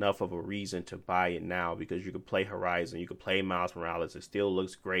enough of a reason to buy it now, because you could play Horizon, you could play Miles Morales, it still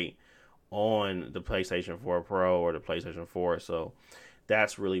looks great on the PlayStation 4 Pro or the PlayStation 4. So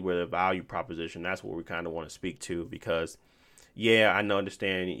that's really where the value proposition, that's what we kind of want to speak to, because yeah, I know,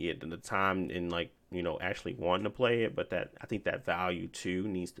 understand the time and actually wanting to play it, but I think that value too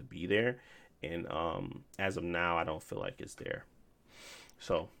needs to be there. And as of now, I don't feel like it's there.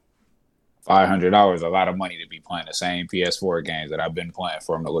 So $500, a lot of money to be playing the same PS4 games that I've been playing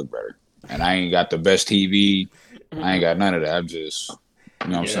for them to look better. And I ain't got the best TV. I ain't got none of that. I'm just, you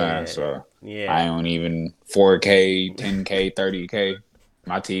know what I'm saying? So yeah, I ain't even 4K, 10K, 30K.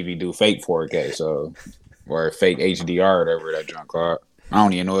 My TV do fake 4K, so, or fake HDR, whatever that junk called. I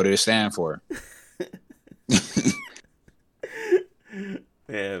don't even know what it stands for.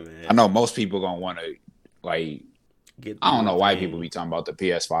 Yeah, I man. know most people gonna want to like. Get the I don't new know why people thing. be talking about the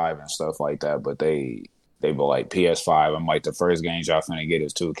PS5 and stuff like that, but they be like PS5. I'm like the first games y'all finna get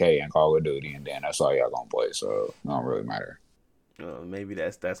is 2K and Call of Duty, and then that's all y'all gonna play. So it don't really matter. Maybe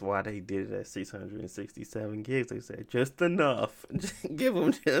that's why they did it at 667 gigs. They said just enough. Give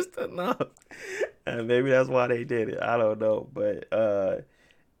them just enough. And maybe that's why they did it. I don't know, but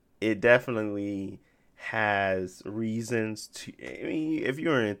it definitely has reasons to. I mean, if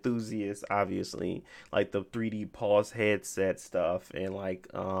you're an enthusiast, obviously, like the 3D pulse headset stuff, and like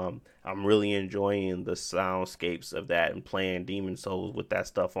I'm really enjoying the soundscapes of that and playing Demon Souls with that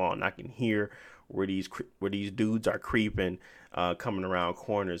stuff on. I can hear where these dudes are creeping, coming around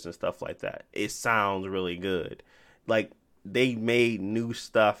corners and stuff like that. It sounds really good. Like they made new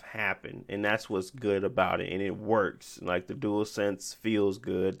stuff happen, and that's what's good about it, and it works. Like the dual sense feels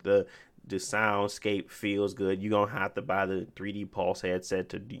good, the soundscape feels good. You don't have to buy the 3D pulse headset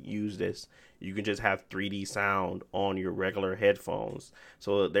to use this. You can just have 3D sound on your regular headphones.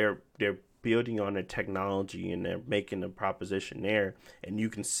 So they're building on the technology, and they're making the proposition there, and you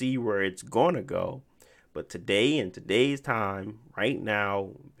can see where it's gonna go. But today, in today's time, right now,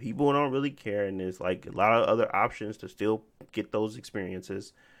 people don't really care, and there's like a lot of other options to still get those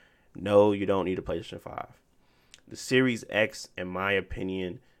experiences. No, you don't need a PlayStation 5. The Series X, in my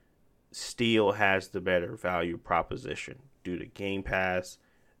opinion, still has the better value proposition due to Game Pass,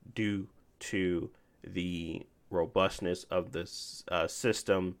 due to the robustness of the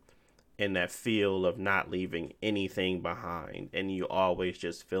system, and that feel of not leaving anything behind, and you always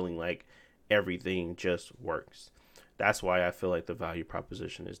just feeling like everything just works. That's why I feel like the value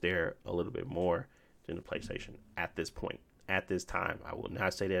proposition is there a little bit more than the PlayStation at this point. At this time, I will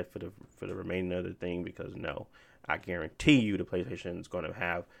not say that for the remaining of the thing, because no, I guarantee you the PlayStation is going to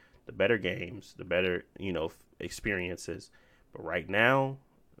have the better games, the better experiences. But right now,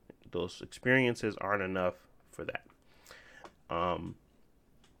 those experiences aren't enough for that. Um,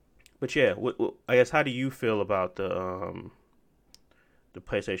 but yeah, I guess how do you feel about the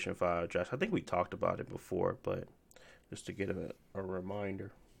PlayStation 5, Josh? I think we talked about it before, but just to get a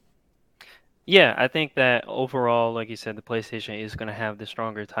reminder. Yeah, I think that overall, like you said, the PlayStation is going to have the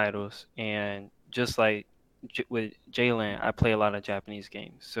stronger titles. And just like with Jalen, I play a lot of Japanese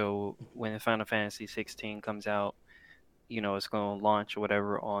games. So when Final Fantasy 16 comes out, it's going to launch or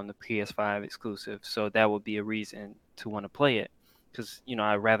whatever on the PS5 exclusive. So that would be a reason to want to play it. Because,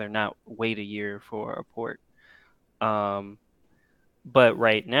 I'd rather not wait a year for a port. Um, but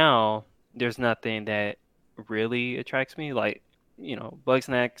right now, there's nothing that really attracts me. Like,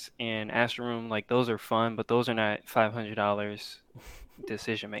 Bugsnax and Astroom, like those are fun, but those are not $500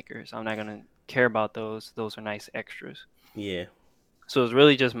 decision makers. I'm not gonna care about those. Those are nice extras. Yeah. So it's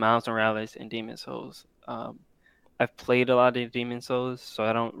really just Miles Morales and Demon Souls. I've played a lot of Demon Souls, so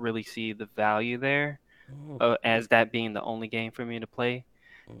I don't really see the value there as that being the only game for me to play.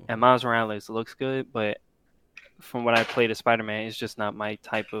 And Miles Morales looks good, but from what I played of Spider-Man, it's just not my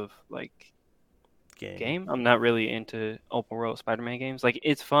type of like game. I'm not really into open world Spider-Man games. Like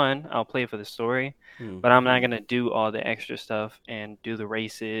it's fun. I'll play it for the story, but I'm not gonna do all the extra stuff and do the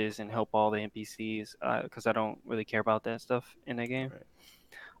races and help all the NPCs because I don't really care about that stuff in the game.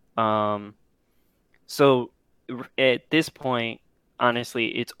 Right. So at this point, honestly,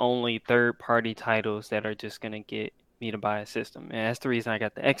 it's only third-party titles that are just gonna get me to buy a system, and that's the reason I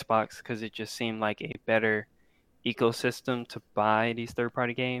got the Xbox because it just seemed like a better ecosystem to buy these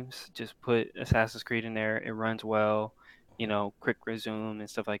third-party games. Just put Assassin's Creed in there; it runs well, quick resume and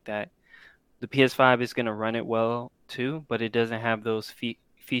stuff like that. The PS5 is gonna run it well too, but it doesn't have those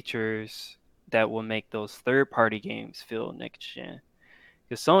features that will make those third-party games feel next gen.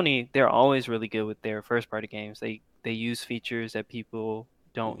 Because Sony, they're always really good with their first-party games. They use features that people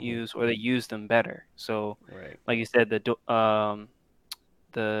don't use, or they use them better. So, Right. like you said, the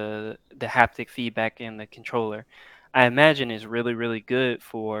haptic feedback in the controller, I imagine is really really good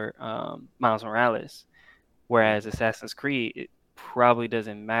for Miles Morales. Whereas Assassin's Creed, it probably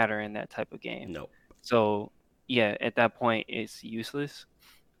doesn't matter in that type of game. Nope. So yeah, at that point, it's useless.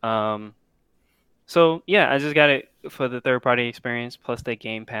 Um, so yeah, I just got it for the third party experience plus the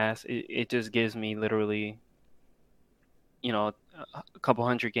Game Pass. It just gives me literally, a couple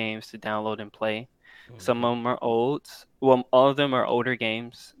hundred games to download and play. Some of them are old. Well, all of them are older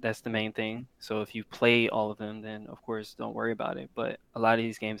games. That's the main thing. So if you play all of them, then of course don't worry about it. But a lot of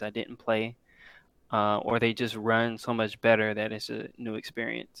these games I didn't play, or they just run so much better that it's a new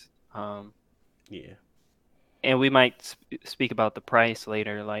experience. Yeah. And we might speak about the price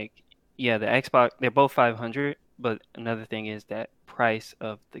later. Like, yeah, the Xbox, they're both 500, but another thing is that price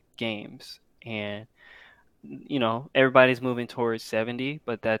of the games. And everybody's moving towards 70,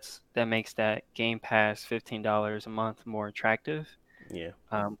 but that makes that Game Pass $15 a month more attractive. Yeah.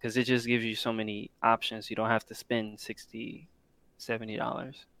 Because it just gives you so many options. You don't have to spend $60,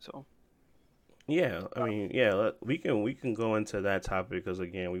 $70. So Yeah, I mean, yeah, we can go into that topic because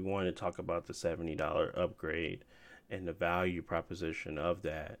again, we wanted to talk about the $70 upgrade and the value proposition of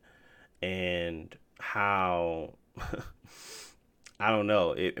that, and how I don't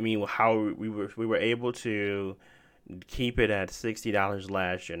know. I mean, how we were able to keep it at $60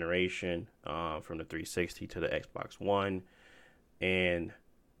 last generation, from the 360 to the Xbox One, and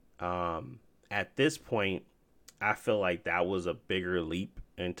at this point, I feel like that was a bigger leap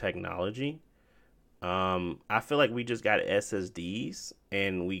in technology. I feel like we just got SSDs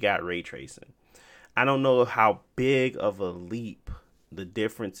and we got ray tracing. I don't know how big of a leap the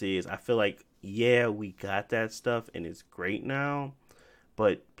difference is. I feel like, yeah, we got that stuff and it's great now,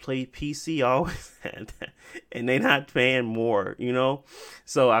 but play PC always had that, and they not paying more, you know.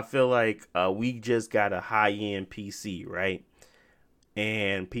 So I feel like we just got a high end PC, right?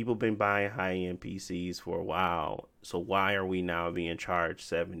 And people been buying high end PCs for a while. So why are we now being charged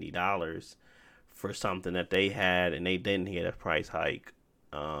 $70 for something that they had and they didn't get a price hike?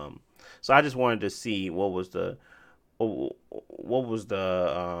 So I just wanted to see or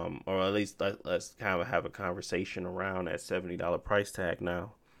at least let's kind of have a conversation around that $70 price tag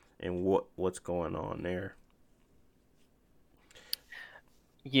now, and what's going on there.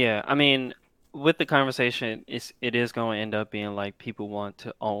 yeah, I mean, with the conversation, it is going to end up being like people want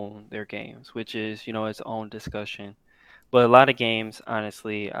to own their games, which is its own discussion. But a lot of games,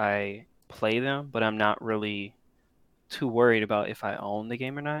 honestly, I play them, but I'm not really too worried about if I own the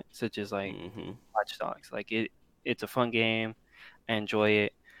game or not, such as like Hmm. Watch Dogs. Like it's a fun game. I enjoy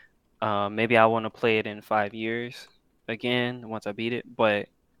it. Maybe I want to play it in 5 years again once I beat it, but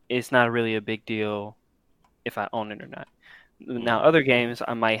it's not really a big deal if I own it or not. Now, Hmm. other games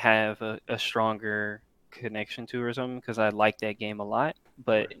I might have a stronger connection to or something because I like that game a lot,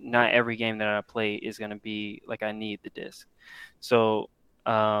 but Right. not every game that I play is going to be like I need the disc. So,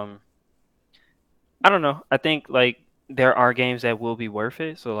 um, I don't know. I think like there are games that will be worth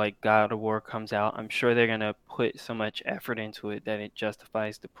it. So like God of War comes out, I'm sure they're gonna put so much effort into it that it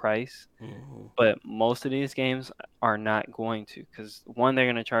justifies the price. Hmm. But most of these games are not going to, because one, they're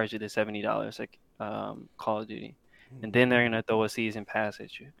gonna charge you the $70 like Call of Duty, and then they're gonna throw a season pass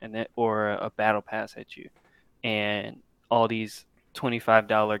at you, and then or a battle pass at you, and all these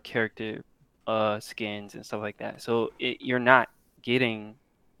 $25 character skins and stuff like that. So you're not getting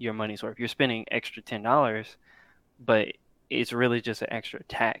your money's worth. You're spending extra $10, but it's really just an extra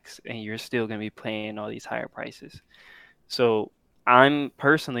tax, and you're still going to be paying all these higher prices. So I'm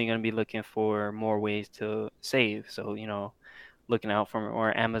personally going to be looking for more ways to save. So looking out for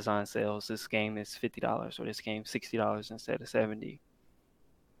more Amazon sales. This game is $50, or this game $60 instead of 70.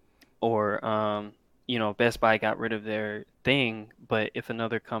 Or Best Buy got rid of their thing, but if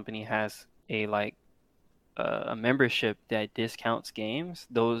another company has a membership that discounts games,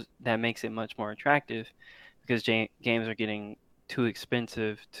 those that makes it much more attractive because games are getting too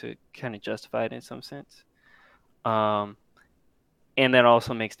expensive to kind of justify it in some sense. Um, and that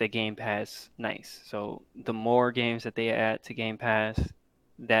also makes the Game Pass nice. So the more games that they add to Game Pass,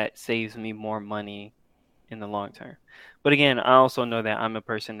 that saves me more money in the long term. But again, I also know that I'm a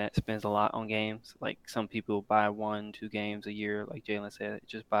person that spends a lot on games. Like some people buy 1, 2 games a year, like Jalen said,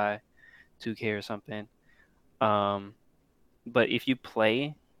 just buy 2K or something. Um, but if you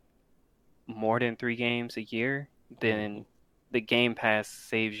play more than 3 games a year, Hmm. then the Game Pass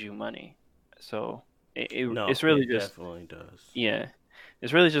saves you money. So No, it's really it just, definitely does. yeah,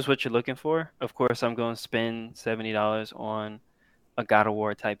 it's really just what you're looking for. Of course, I'm going to spend $70 on a God of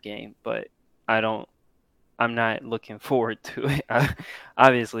War type game, but I don't. I'm not looking forward to it,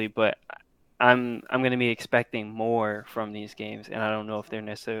 obviously. But I'm going to be expecting more from these games, and I don't know if they're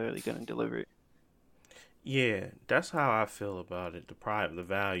necessarily going to deliver it. Yeah, that's how I feel about it. The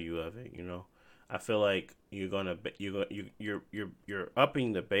value of it. I feel like you're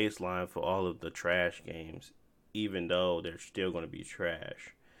upping the baseline for all of the trash games, even though they're still gonna be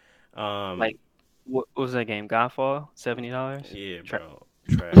trash. Um, Like, what was that game? Godfall, $70. yeah, Tra- bro,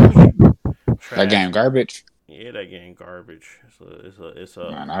 trash, That trash. game garbage. Yeah, that game garbage. It's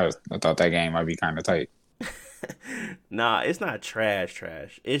a Man, I thought that game might be kind of tight. nah. It's not trash.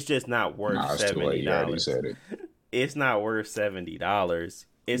 Trash. It's just not worth Nah, it's too late. seventy You already dollars. said it. It's not worth $70.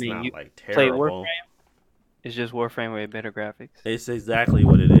 I It's mean, you not like play Warframe. terrible. It's just Warframe with better graphics. It's exactly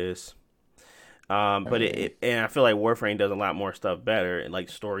what it is. But Uh, and I feel like Warframe does a lot more stuff better, and like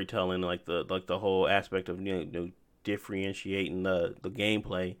storytelling, like the whole aspect of differentiating the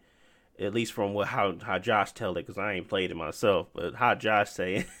gameplay at least from how Josh tell it, because I ain't played it myself, but how Josh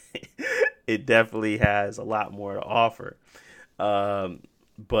say it, it definitely has a lot more to offer.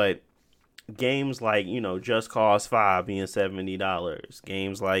 But games like Just Cause 5 being $70,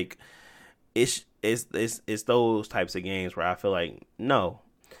 games like it's those types of games where I feel like no,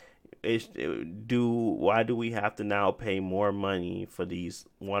 why do we have to now pay more money for these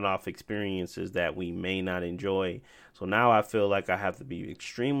one-off experiences that we may not enjoy? So now I feel like I have to be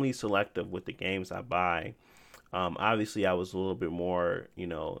extremely selective with the games I buy. Obviously, I was a little bit more,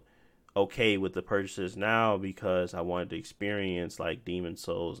 okay with the purchases now because I wanted to experience like Demon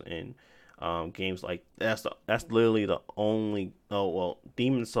Souls and games like that's literally the only. Oh well,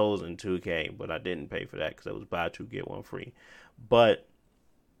 Demon Souls and 2K, but I didn't pay for that because it was buy two get one free. But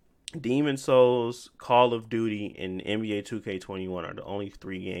Demon Souls, Call of Duty, and NBA 2K21 are the only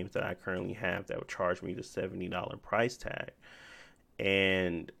three games that I currently have that would charge me the $70 price tag.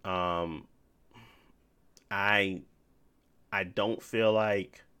 And I don't feel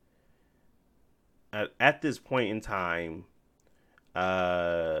like at this point in time,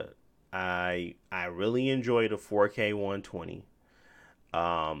 I really enjoy the 4K 120.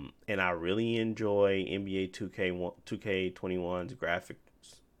 And I really enjoy NBA 2K21's graphics,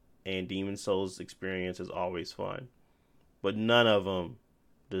 and Demon Souls experience is always fun. But none of them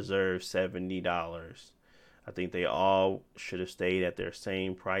deserve $70. I think they all should have stayed at their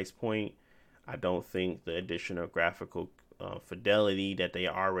same price point. I don't think the additional graphical fidelity that they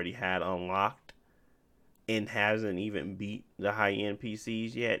already had unlocked and hasn't even beat the high-end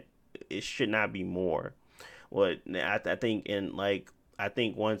PCs yet, it should not be more. I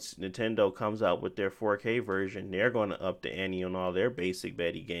think once Nintendo comes out with their 4K version, they're going to up the ante on all their basic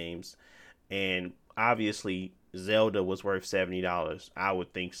Betty games. And obviously, Zelda was worth $70. I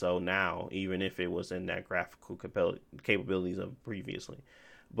would think so now, even if it was in that graphical capabilities of previously.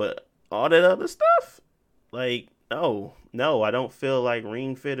 But all that other stuff, like, no, I don't feel like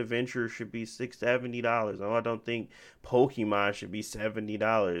Ring Fit Adventure should be $70. No, I don't think Pokemon should be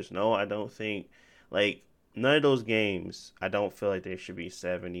 $70. No, I don't think, like, none of those games, I don't feel like they should be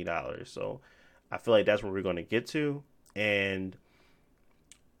 $70. So I feel like that's where we're going to get to. And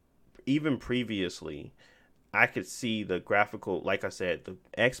even previously, I could see the graphical, like I said, the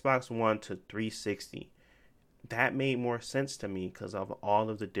Xbox One to 360. That made more sense to me because of all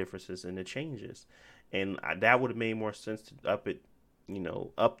of the differences and the changes. And that would have made more sense to up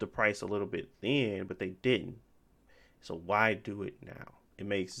the price a little bit then, but they didn't. So why do it now? It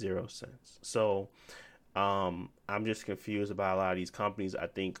makes zero sense. So I'm just confused about a lot of these companies. I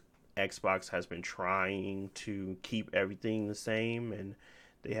think Xbox has been trying to keep everything the same, and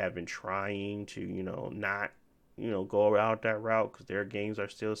they have been trying to, not, go around that route because their games are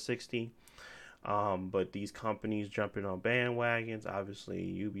still 60. But these companies jumping on bandwagons, obviously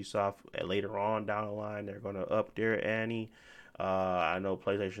Ubisoft later on down the line, they're going to up their ante. I know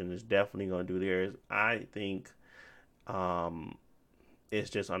PlayStation is definitely going to do theirs. I think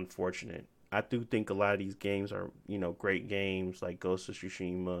it's just unfortunate. I do think a lot of these games are, great games like Ghost of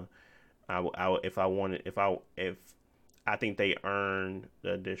Tsushima. If I think they earn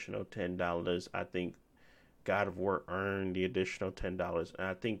the additional $10. I think God of War earned the additional $10, and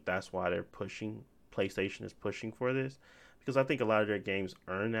I think that's why PlayStation is pushing for this, because I think a lot of their games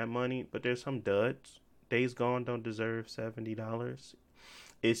earn that money, but there's some duds. Days Gone don't deserve $70.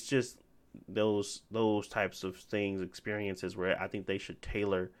 It's just those types of things, experiences where I think they should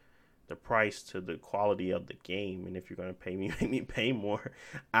tailor the price to the quality of the game. And if you're gonna pay me, make me pay more.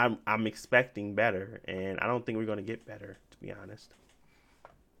 I'm expecting better, and I don't think we're gonna get better, to be honest.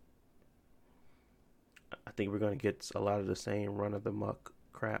 I think we're gonna get a lot of the same run of the muck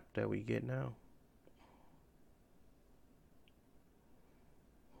crap that we get now.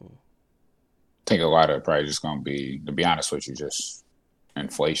 I think a lot of it probably just gonna be, to be honest with you, just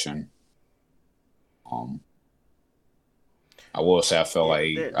inflation. I will say I feel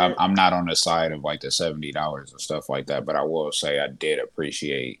like I'm not on the side of like the $70 and stuff like that, but I will say I did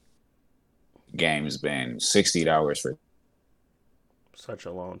appreciate games being $60 for such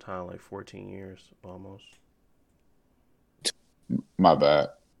a long time, like 14 years almost. My bad.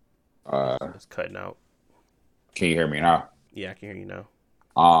 It's cutting out. Can you hear me now? Yeah, I can hear you now.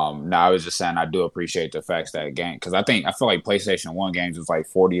 No, I was just saying I do appreciate the fact that game, because I feel like PlayStation 1 games was like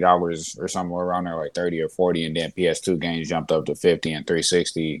 $40 or somewhere around there, like 30 or 40, and then PS2 games jumped up to 50 and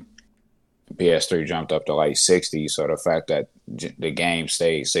 360. PS3 jumped up to like 60. So the fact that the game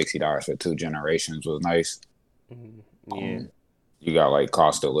stayed $60 for 2 generations was nice. Yeah. You got like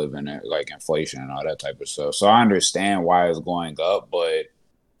cost of living, like inflation and all that type of stuff. So I understand why it's going up, but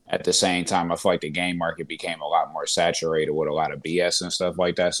at the same time, I feel like the game market became a lot more saturated with a lot of BS and stuff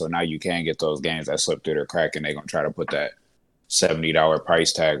like that. So now you can get those games that slip through the crack, and they're gonna try to put that $70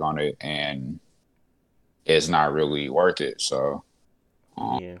 price tag on it, and it's not really worth it. So,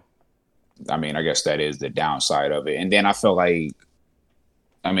 um, Yeah. I mean, I guess that is the downside of it. And then I feel like,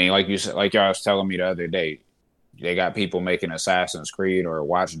 I mean, like you said, like y'all was telling me the other day, they got people making Assassin's Creed or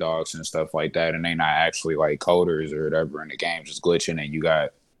Watch Dogs and stuff like that, and they not actually like coders or whatever in the game, just glitching, and you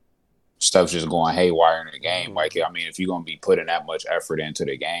got stuff just going haywire in the game. Hmm. Like, I mean, if you're gonna be putting that much effort into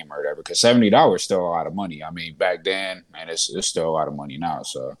the game or whatever, because $70 still a lot of money. I mean, back then, and it's still a lot of money now.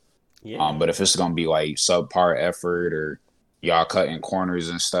 So, Yeah. but if it's gonna be like subpar effort or y'all cutting corners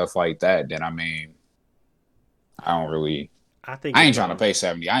and stuff like that, then I mean, I don't really. I think I it's ain't trying to going. pay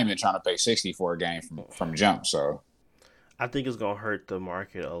 70. I ain't been trying to pay 60 for a game from jump. So I think it's going to hurt the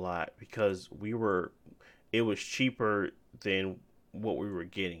market a lot because it was cheaper than what we were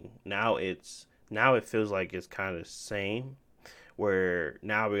getting. Now it feels like it's kind of same. Where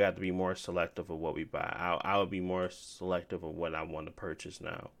now we got to be more selective of what we buy. I would be more selective of what I want to purchase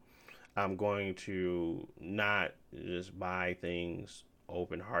now. I'm going to not just buy things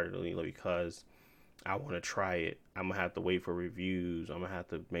open heartedly because I want to try it. I'm gonna have to wait for reviews. I'm gonna have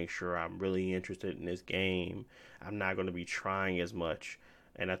to make sure I'm really interested in this game. I'm not gonna be trying as much,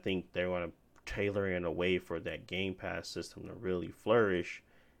 and I think they're gonna tailor in a way for that Game Pass system to really flourish,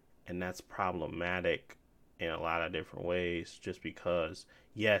 and that's problematic in a lot of different ways. Just because,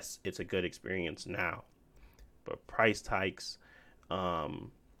 yes, it's a good experience now, but price hikes,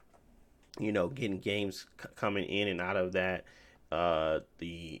 um, getting games coming in and out of that,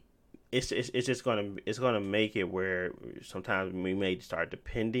 the it's just gonna make it where sometimes we may start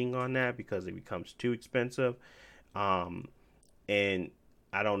depending on that because it becomes too expensive, um, and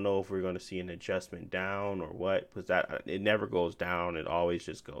I don't know if we're going to see an adjustment down or what, because that it never goes down; it always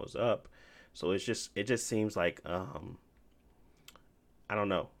just goes up. So it just seems like I don't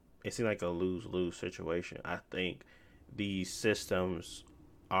know. It seems like a lose lose situation. I think these systems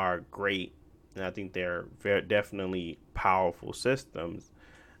are great, and I think they're very definitely powerful systems.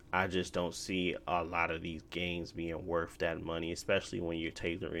 I just don't see a lot of these games being worth that money, especially when you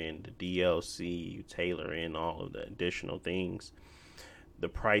tailor in the DLC, you tailor in all of the additional things. The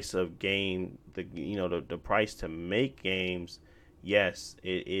price of game, the price to make games, yes,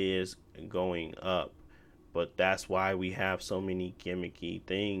 it is going up, but that's why we have so many gimmicky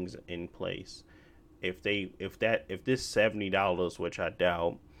things in place. If this $70, which I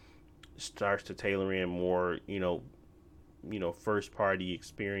doubt, starts to tailor in more, first party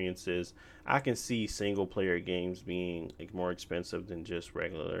experiences, I can see single player games being like more expensive than just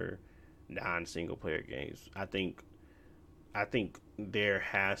regular non single player games. I think there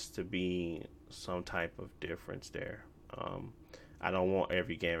has to be some type of difference there. Um, I don't want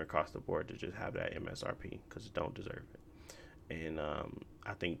every game across the board to just have that MSRP because it don't deserve it. And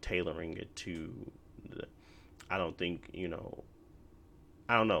I think tailoring it to the, I don't think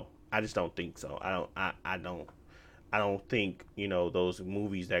I don't know. I just don't think so. I don't think those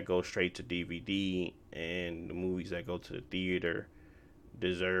movies that go straight to DVD and the movies that go to the theater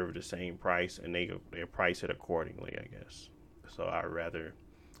deserve the same price, and they price it accordingly, I guess. So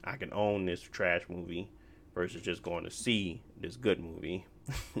I can own this trash movie versus just going to see this good movie.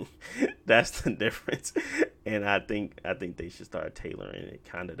 That's the difference, and I think they should start tailoring it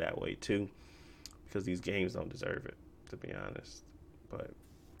kind of that way too, because these games don't deserve it, to be honest. But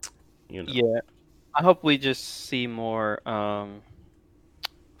you know, Yeah, I hope we just see more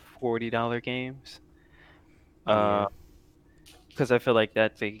 $40 games. yeah, Uh, because I feel like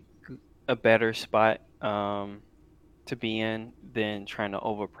that's a better spot to be in than trying to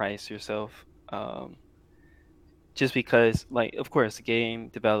overprice yourself. Just because, like, of course, game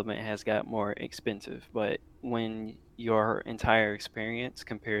development has got more expensive, but when your entire experience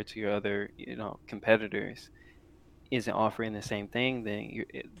compared to your other, competitors isn't offering the same thing, then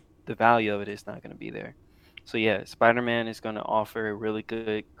the value of it is not going to be there. So yeah, Spider-Man is going to offer really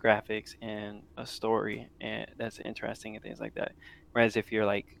good graphics and a story, and that's interesting and things like that. Whereas if you're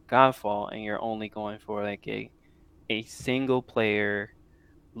like Godfall and you're only going for like a single player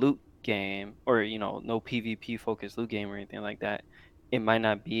loot game, or no PvP focused loot game or anything like that, it might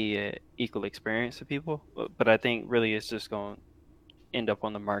not be a equal experience to people. But I think really it's just going to end up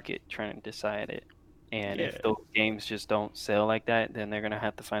on the market trying to decide it. And if yeah, those games just don't sell like that, then they're gonna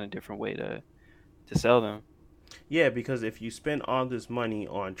have to find a different way to sell them. yeah. Because if you spend all this money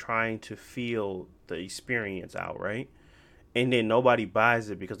on trying to feel the experience out, right, and then nobody buys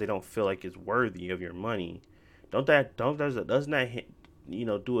it because they don't feel like it's worthy of your money, doesn't that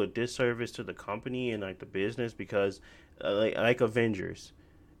do a disservice to the company and like the business? Because like Avengers,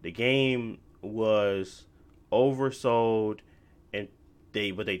 The game was oversold, and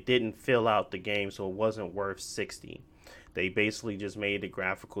they didn't fill out the game, so it wasn't worth 60. They basically just made the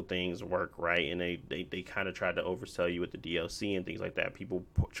graphical things work right, and they kind of tried to oversell you with the DLC and things like that. People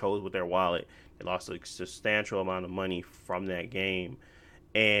chose with their wallet. They lost a substantial amount of money from that game,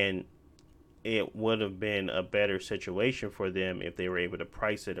 and it would have been a better situation for them if they were able to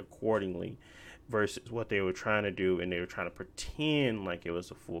price it accordingly versus what they were trying to do, and they were trying to pretend like it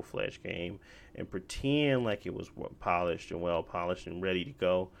was a full-fledged game and pretend like it was polished and well polished and ready to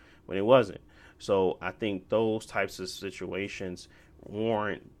go when it wasn't. So I think those types of situations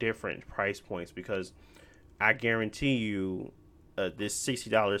warrant different price points, because I guarantee you this $60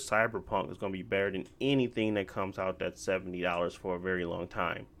 Cyberpunk is going to be better than anything that comes out that's $70 for a very long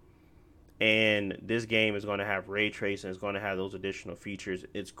time. And this game is going to have ray tracing. It's going to have those additional features.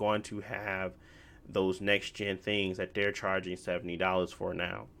 It's going to have those next gen things that they're charging $70 for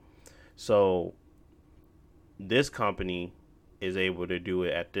now. So this company is able to do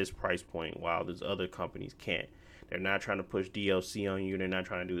it at this price point, while these other companies can't. They're not trying to push DLC on you. They're not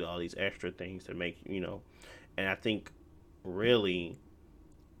trying to do all these extra things to make, And I think really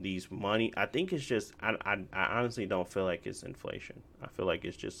these money, I think it's just, I honestly don't feel like it's inflation. I feel like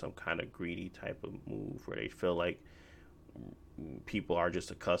it's just some kind of greedy type of move where they feel like people are just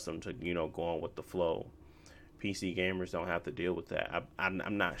accustomed to, going with the flow. PC gamers don't have to deal with that.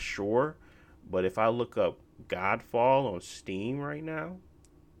 I'm not sure, but if I look up Godfall on Steam right now,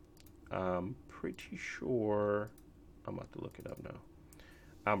 I'm pretty sure, I'm about to look it up now.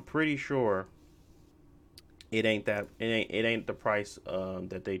 I'm pretty sure it ain't the price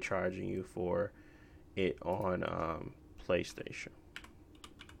that they charging you for it on PlayStation.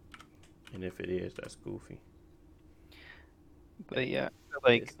 And if it is, that's goofy. But yeah,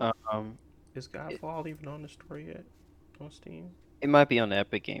 like is Godfall even on the store yet on Steam? It might be on the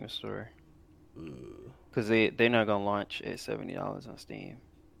Epic Game Store. Because they're not gonna launch at $70 on Steam.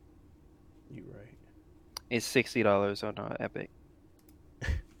 You right. It's $60 on Epic.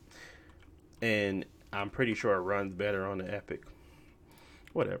 And I'm pretty sure it runs better on the Epic.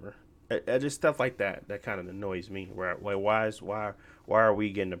 Whatever. Just stuff like that kind of annoys me. Why are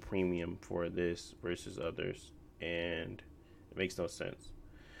we getting a premium for this versus others? And it makes no sense.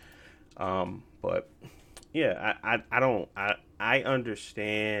 But yeah, I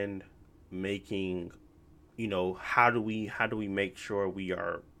understand making, how do we make sure we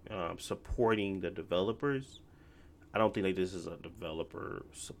are supporting the developers. I don't think like this is a developer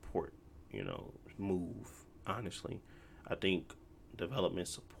support, move. Honestly, I think development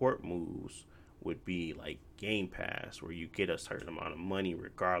support moves would be like Game Pass, where you get a certain amount of money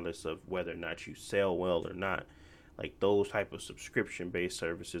regardless of whether or not you sell well or not. Like those type of subscription-based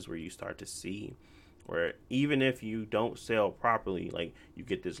services where you start to see where even if you don't sell properly, like you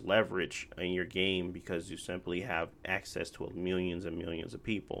get this leverage in your game because you simply have access to millions and millions of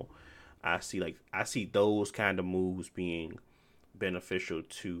people. I see those kind of moves being beneficial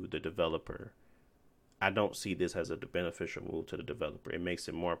to the developer. I don't see this as a beneficial move to the developer. It makes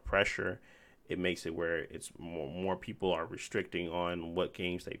it more pressure. It makes it where it's more people are restricting on what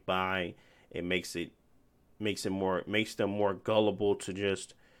games they buy. It makes them more gullible to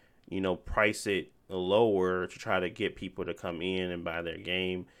just, price it lower to try to get people to come in and buy their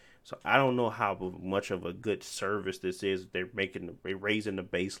game. So I don't know how much of a good service this is. They're raising the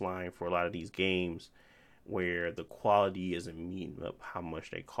baseline for a lot of these games where the quality isn't meeting up how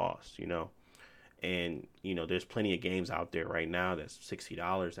much they cost, And, there's plenty of games out there right now that's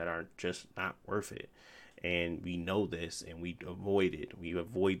 $60 that are just not worth it. And we know this, and we avoid it. We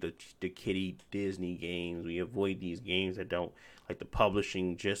avoid the kiddie Disney games. We avoid these games that don't, like the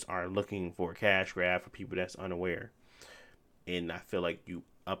publishing just are looking for a cash grab for people that's unaware. And I feel like you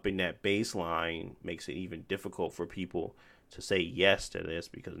upping that baseline makes it even difficult for people to say yes to this,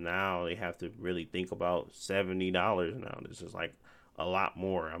 because now they have to really think about $70 now. This is like a lot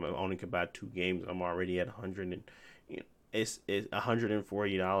more. I'm only can buy 2 games. I'm already at 100, and it's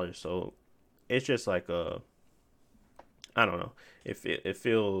 $140. So it's just like I don't know.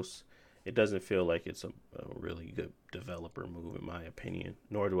 It doesn't feel like it's a really good developer move in my opinion.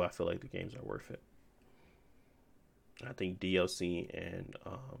 Nor do I feel like the games are worth it. I think DLC and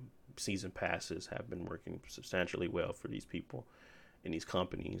season passes have been working substantially well for these people and these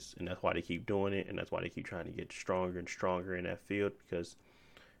companies, and that's why they keep doing it, and that's why they keep trying to get stronger and stronger in that field, because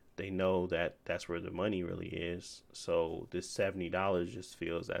they know that that's where the money really is. So this $70 just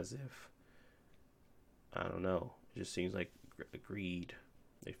feels as if, I don't know, it just seems like greed.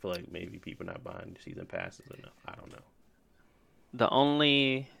 They feel like maybe people not buying season passes enough. I don't know. The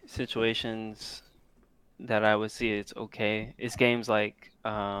only situations that I would see it's okay is games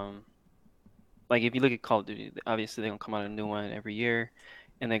like if you look at Call of Duty, obviously they're gonna come out a new one every year,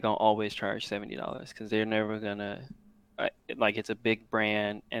 and they're gonna always charge $70 because they're never gonna like it's a big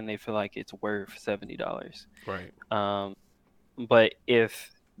brand and they feel like it's worth $70. Right. Um, but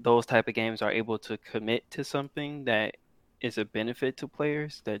if those type of games are able to commit to something that is a benefit to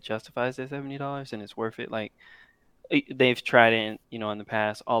players that justifies that $70 and it's worth it, like they've tried it, in the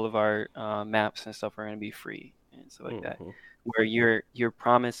past. All of our maps and stuff are going to be free and stuff like that. Mm-hmm. Where you're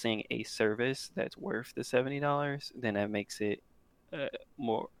promising a service that's worth the $70, then that makes it uh,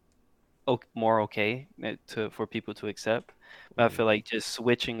 more more okay for people to accept. But I feel like just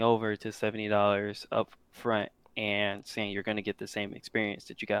switching over to $70 up front and saying you're going to get the same experience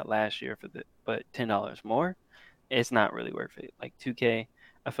that you got last year but $10 more, it's not really worth it. Like 2K,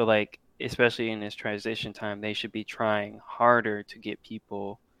 I feel like especially in this transition time, they should be trying harder to get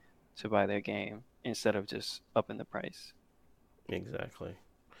people to buy their game instead of just upping the price. Exactly.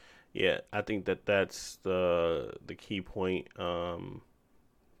 Yeah, I think that's the key point.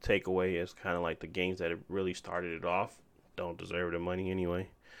 Takeaway is kind of like the games that have really started it off don't deserve the money anyway.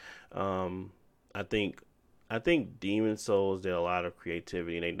 Um, I think I think Demon Souls did a lot of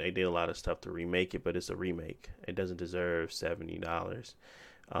creativity and they did a lot of stuff to remake it, but it's a remake. It doesn't deserve $70.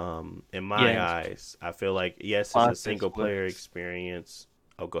 In my Yeah, eyes, I feel like yes, it's a Colossus single player was experience.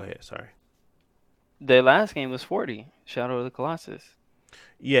 Oh, go ahead. Sorry. the last game was 40, Shadow of the Colossus,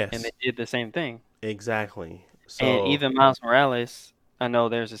 and Yes, they did the same thing. exactly. And So even Miles Morales, I know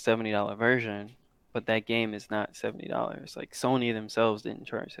there's a $70 version, but that game is not $70. Like Sony themselves didn't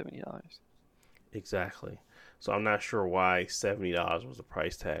charge $70. exactly. So I'm not sure why $70 was the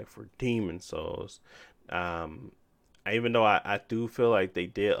price tag for Demon Souls. Um, Even though I do feel like they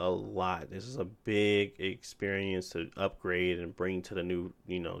did a lot. This is a big experience to upgrade and bring to the new,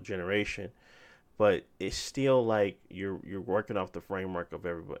 generation. But it's still like you're working off the framework of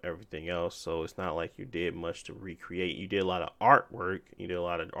everything else. So it's not like you did much to recreate. You did a lot of artwork. You did a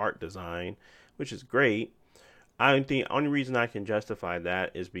lot of art design, which is great. I think the only reason I can justify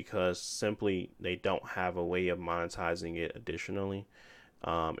that is because simply they don't have a way of monetizing it additionally.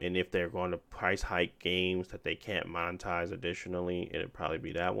 And if they're going to price hike games that they can't monetize additionally, it'd probably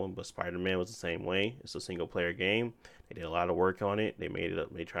be that one. But Spider-Man was the same way. It's a single player game. They did a lot of work on it. They made it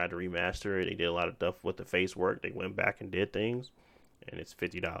up. They tried to remaster it. They did a lot of stuff with the face work. They went back and did things, and it's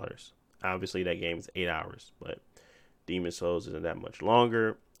 $50. Obviously, that game is 8 hours, but Demon Souls isn't that much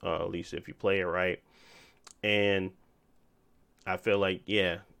longer. At least if you play it right. And I feel like,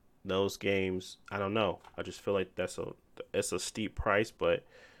 yeah, those games. I don't know. I just feel like it's a steep price, but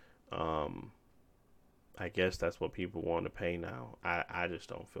um, I guess that's what people want to pay now. I just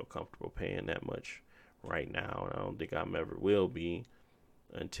don't feel comfortable paying that much right now, and I don't think I'm ever will be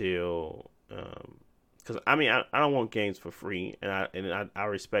until because I mean I don't want games for free, and I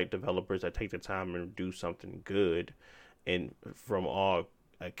respect developers that take the time and do something good, and from all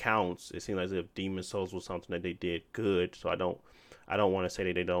accounts, it seems as if Demon Souls was something that they did good. So I don't want to say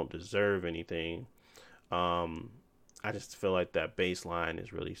that they don't deserve anything. Um, I just feel like that baseline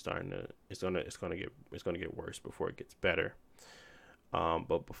is really starting to it's gonna get worse before it gets better.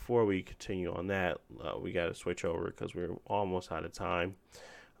 But before we continue on that, we got to switch over because we're almost out of time.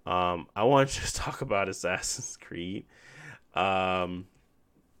 I want to just talk about Assassin's Creed. Um,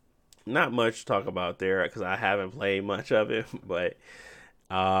 Not much to talk about there because I haven't played much of it, but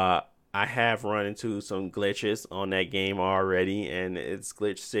uh, I have run into some glitches on that game already, and it's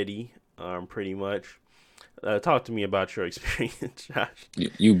Glitch City, pretty much. Talk to me about your experience, Josh.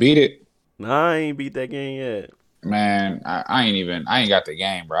 You beat it, Nah, I ain't beat that game yet. man. I ain't got the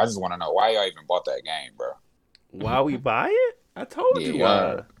game, bro. I just want to know why y'all even bought that game, bro. Why we buy it? I told you Yeah,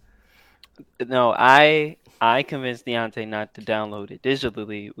 why. No, I convinced Deontay not to download it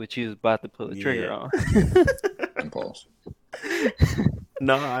digitally, which he was about to pull the trigger Yeah. on. impulse.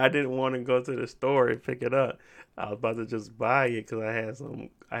 No, I didn't want to go to the store and pick it up. I was about to just buy it because I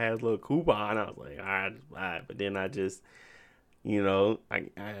had a little coupon. I was like, all right, just buy it. But then I just,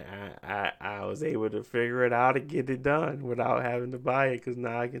 I was able to figure it out and get it done without having to buy it because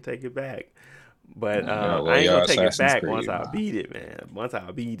now I can take it back. But Yeah, I well, ain't gonna y'all take it Assassin's back once Creed, I man. beat it, man. Once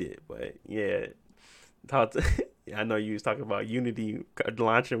I beat it, but yeah, talk to, I know you was talking about Unity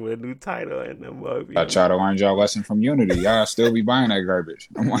launching with a new title and them. I try to learn y'all lesson from Unity. Y'all still be buying that garbage.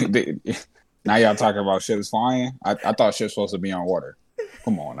 I'm like, now y'all talking about shit is flying. I thought shit's supposed to be on water.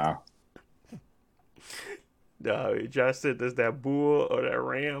 Come on now. Josh said there's that bull or that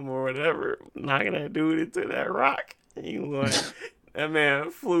ram or whatever knocking that dude into that rock. That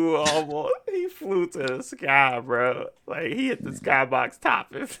man he flew to the sky, bro. Like he hit the skybox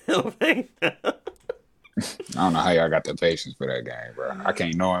top and fell back down. I don't know how y'all got the patience for that game, bro. I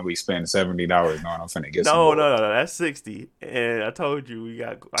can't knowingly spend $70 knowing I'm finna get some No, bull. no, no, no. That's 60. And I told you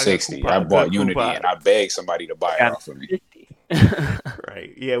I got 60. I coupon, good bought Unity coupon. and I begged somebody to buy I it got it off of me. for 50.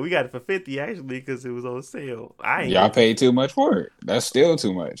 Right. Yeah, we got it for 50 actually because it was on sale. I ain't Y'all get paid too much for it. That's still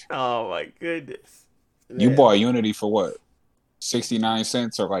too much. Oh my goodness. You Yeah. bought Unity for what? 69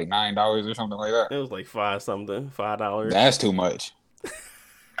 cents or like $9 or something like that. It was like five something, $5. That's too much.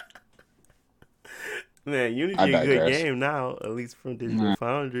 Man, I Unity a good digress. game now, at least from Digital Nah.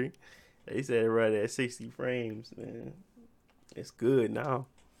 Foundry. They said it run at 60 frames, man. It's good now.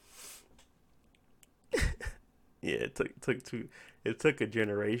 Yeah, it took a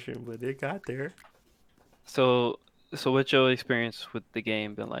generation, but it got there. So, what's your experience with the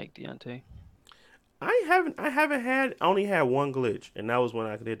game been like, Deontay? I haven't had only had one glitch, and that was when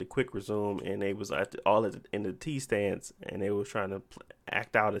I did the quick resume, and they was in the T stands, and they was trying to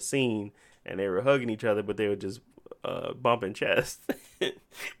act out a scene, and they were hugging each other, but they were just bumping chests,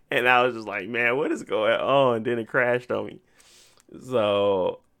 and I was just like, man, what is going on? And then it crashed on me.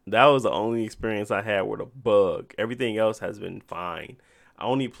 So that was the only experience I had with a bug. Everything else has been fine. I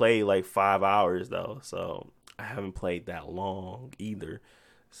only played like 5 hours though, so I haven't played that long either.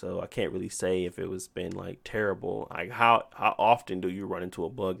 So I can't really say if it was been like terrible. Like how often do you run into a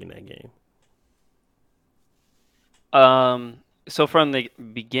bug in that game? So from the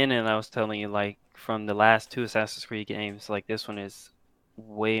beginning, I was telling you, like, from the last two Assassin's Creed games, like, this one is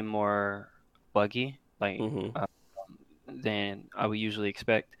way more buggy, like, Mm-hmm. than I would usually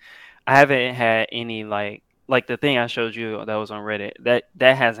expect. I haven't had any, like the thing I showed you that was on Reddit, that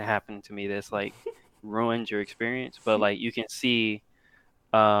hasn't happened to me. That's like ruined your experience, but like you can see,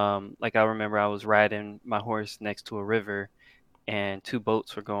 like I remember I was riding my horse next to a river, and two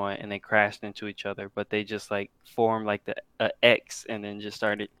boats were going and they crashed into each other, but they just like formed like the X and then just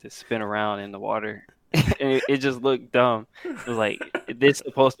started to spin around in the water. And it just looked dumb. It was like, this is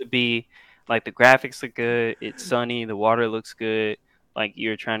supposed to be like, the graphics look good, it's sunny, the water looks good, like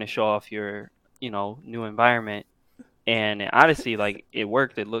you're trying to show off your, new environment. And honestly, like, it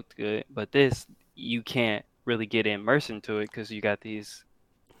worked, it looked good, but this, you can't really get immersed into it because you got the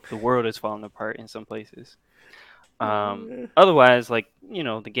world is falling apart in some places. Otherwise, like,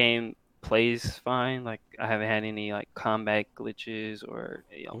 the game plays fine. Like, I haven't had any like combat glitches or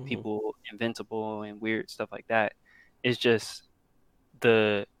Mm-hmm. people invincible and weird stuff like that. It's just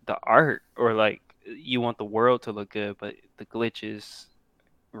the art, or like, you want the world to look good, but the glitches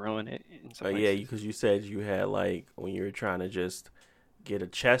ruin it in some Yeah, places. because you said you had like when you were trying to just get a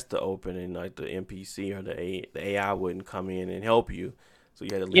chest to open, and like the NPC or the AI wouldn't come in and help you, so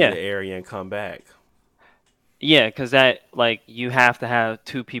you had to leave Yeah, the area and come back. yeah, because that, like, you have to have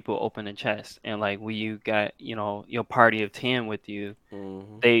two people open a chest, and like when you got your party of 10 with you,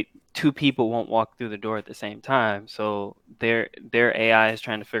 Mm-hmm. they two people won't walk through the door at the same time, so their AI is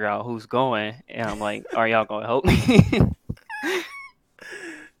trying to figure out who's going, and I'm like, are y'all gonna help me?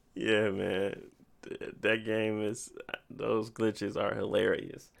 Yeah, man. That game is those glitches are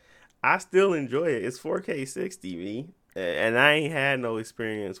hilarious. I still enjoy it. It's 4K 60, me, and I ain't had no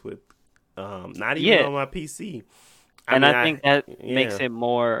experience with not even Yeah, on my PC. I and mean, I think that makes yeah. it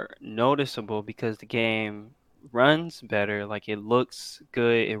more noticeable because the game runs better. Like, it looks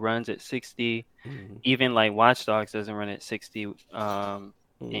good, it runs at 60. Mm-hmm. Even like Watch Dogs doesn't run at 60 in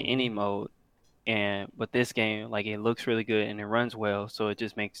Mm-hmm. any mode. And but this game, like, it looks really good and it runs well, so it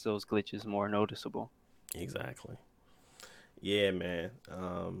just makes those glitches more noticeable. Exactly. Yeah, man.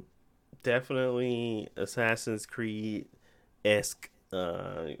 Definitely Assassin's Creed esque.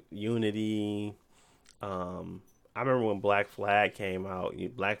 Unity. I remember when Black Flag came out.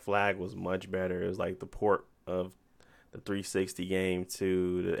 Black Flag was much better. It was like the port of the 360 game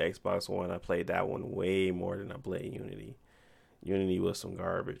to the Xbox One. I played that one way more than I played Unity. Unity was some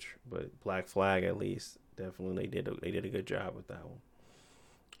garbage, but Black Flag at least definitely they did a good job with that one.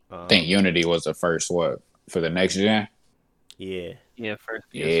 I think Um, Unity was the first what for the next gen. yeah. Yeah, first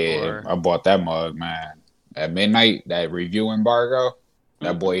Yeah, PS4. I bought that mug, man. At midnight, that review embargo,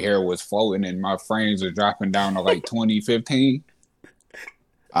 that Hmm. boy hair was floating and my frames are dropping down to like 2015.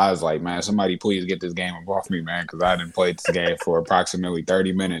 I was like, man, somebody please get this game off me, man, because I didn't play this game for approximately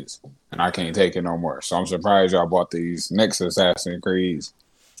 30 minutes and I can't take it no more. So I'm surprised y'all bought these next Assassin's Creeds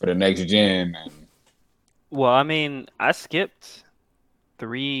for the next gen. And Well, I mean, I skipped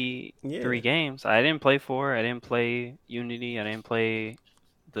three Yeah. games. I didn't play 4. I didn't play Unity. I didn't play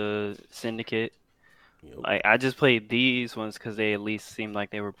the Syndicate. Yep. Like, I just played these ones because they at least seemed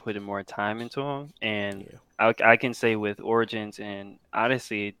like they were putting more time into them. And Yeah. I can say with Origins and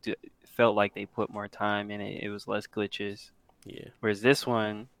Odyssey, it felt like they put more time in it. It was less glitches. Yeah. Whereas this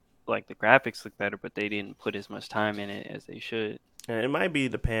one, like the graphics look better, but they didn't put as much time in it as they should. And it might be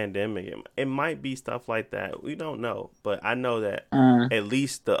the pandemic. It might be stuff like that. We don't know, but I know that Uh, at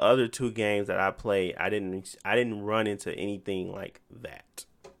least the other two games that I played, I didn't run into anything like that.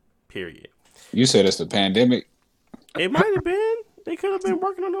 Period. you said it's the pandemic. It might have been. They could have been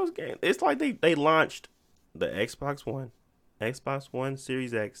working on those games. It's like they launched the Xbox One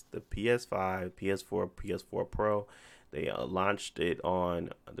Series X, the PS5, PS4, PS4 Pro. They launched it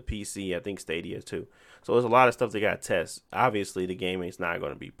on the PC, I think Stadia too. So there's a lot of stuff they got to test. Obviously, the game is not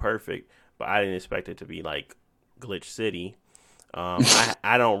going to be perfect, but I didn't expect it to be like Glitch City.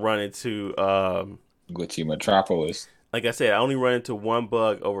 I don't run into Gucci Metropolis. like I said, I only run into one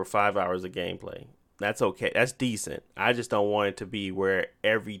bug over 5 hours of gameplay. That's okay. That's decent. I just don't want it to be where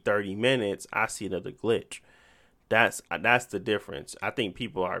every 30 minutes I see another glitch. That's the difference. I think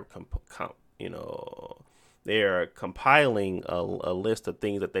people are they are compiling a list of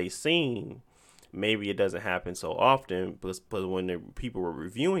things that they've seen. Maybe it doesn't happen so often, but when people were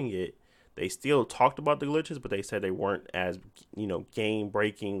reviewing it, they still talked about the glitches, but they said they weren't as game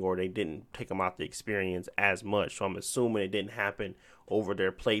breaking, or they didn't take them out the experience as much. So I'm assuming it didn't happen over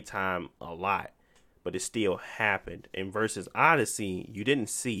their playtime a lot, but it still happened. And versus Odyssey, you didn't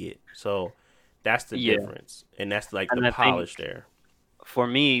see it, so that's the Yeah, difference, and that's like the and I think polish there. for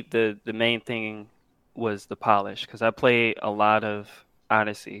me the main thing was the polish because I played a lot of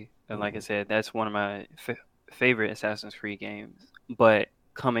Odyssey, and like I Mm-hmm. said, that's one of my favorite Assassin's Creed games. But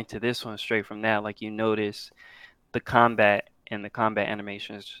coming to this one straight from that, like you notice the combat and the combat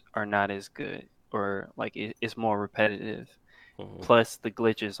animations are not as good, or like it's more repetitive. Mm-hmm. Plus the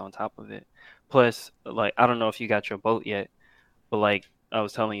glitches on top of it. Plus, like I don't know if you got your boat yet, but like I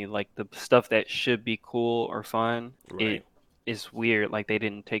was telling you, like the stuff that should be cool or fun, it Right. is weird. Like they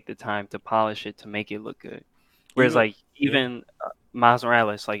didn't take the time to polish it to make it look good. Whereas Even like yeah. even Miles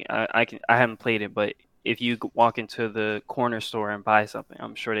Morales, like I haven't played it, but if you walk into the corner store and buy something,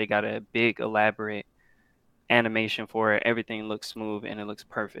 I'm sure they got a big elaborate animation for it. Everything looks smooth and it looks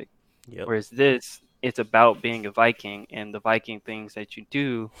perfect. Yep. Whereas this, it's about being a Viking, and the Viking things that you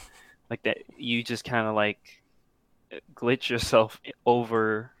do, like that, you just kind of like glitch yourself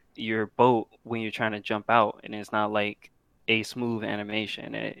over your boat when you're trying to jump out, and it's not like a smooth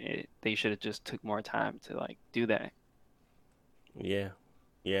animation. They should have just took more time to like do that. Yeah.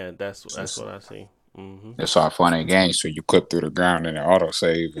 Yeah. That's It's, what I see. Mm-hmm. it's all fun and games. So you clip through the ground and it auto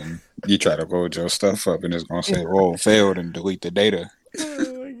save, and you try to load your stuff up, and it's gonna say, "Oh, failed," and delete the data.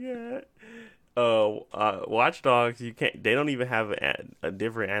 Oh my god. Watch Dogs, you can't. They don't even have a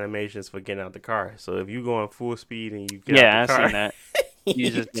different animations for getting out the car. So if you go on full speed and you get out the Yeah, I've car, seen that. You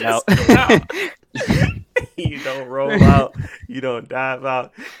you just get out. just get out. You don't roll out. You don't dive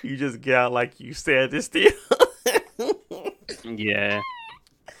out. You just get out like you said this deal. Yeah.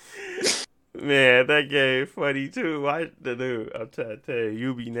 Man, that game funny too. The dude, I'm trying to tell you,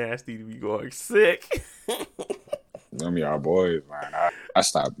 you be nasty to be going sick. Them y'all boys, man. I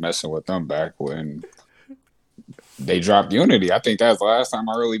stopped messing with them back when they dropped Unity. I think that's the last time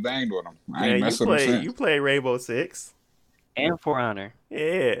I really banged with them. I ain't Man, messed with them you since. play Rainbow Six. And For Honor.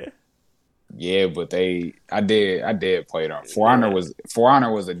 Yeah. Yeah, but I did play them. Yeah. For Honor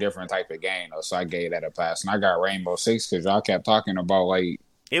was a different type of game though, so I gave that a pass. And I got Rainbow Six because y'all kept talking about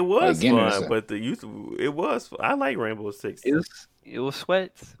It like was getting fun, this. but the youth it was. I like Rainbow Six. It was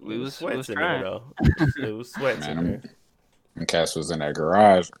sweats. It was We sweats was in there trying. though. It was sweats Man, in there. them cats was in that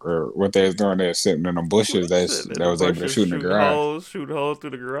garage or what they was doing there, sitting in the bushes. Sitting in That the was able to bushes, shoot in the garage. shooting holes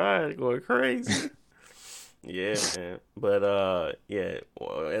through the garage, going crazy. Yeah, man. But yeah,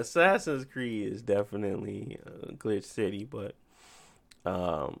 well, Assassin's Creed is definitely Glitch City, but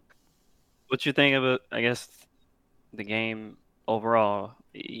um, What you think of it? I guess the game overall,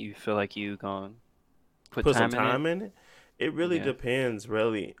 you feel like you gonna put put some time in it? time in it. It really Yeah. depends.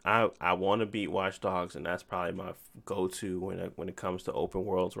 Really, I want to beat Watch Dogs, and that's probably my go to when it comes to open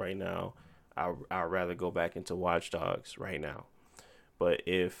worlds right now. I'd rather go back into Watch Dogs right now. But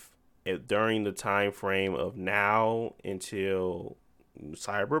if during the time frame of now until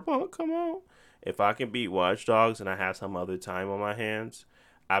Cyberpunk come out, if I can beat Watch Dogs and I have some other time on my hands,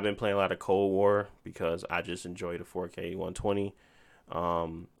 I've been playing a lot of Cold War because I just enjoy the 4K 120.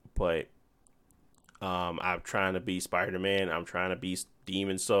 But I'm trying to beat Spider Man. I'm trying to beat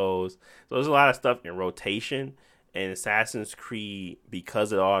Demon Souls. So there's a lot of stuff in rotation. And Assassin's Creed,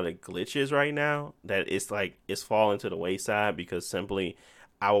 because of all the glitches right now, that it's falling to the wayside because simply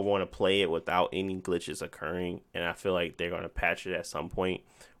I would want to play it without any glitches occurring. And I feel like they're going to patch it at some point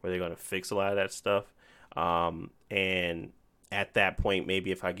where they're going to fix a lot of that stuff. And at that point,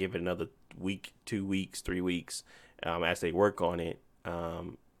 maybe if I give it another week, 2 weeks, 3 weeks, as they work on it,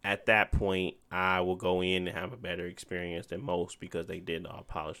 at that point, I will go in and have a better experience than most because they did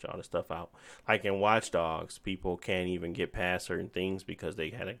polish all the stuff out. Like in Watch Dogs, people can't even get past certain things because they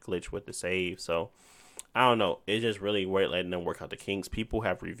had a glitch with the save. So I don't know. It's just really letting them work out the kinks. People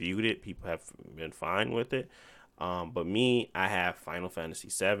have reviewed it. People have been fine with it. But me, I have Final Fantasy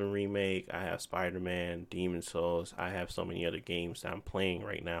VII Remake. I have Spider-Man, Demon Souls. I have so many other games that I'm playing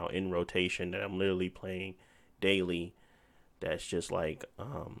right now in rotation that I'm literally playing daily. That's just like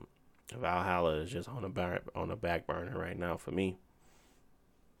Valhalla is just on the back burner right now for me.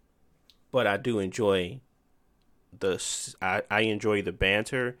 But I do enjoy I enjoy the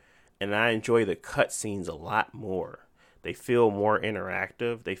banter, and I enjoy the cutscenes a lot more. They feel more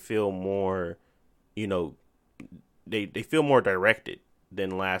interactive. They feel more, you know, they feel more directed than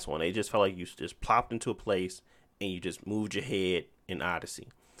the last one. They just felt like you just plopped into a place and you just moved your head in Odyssey.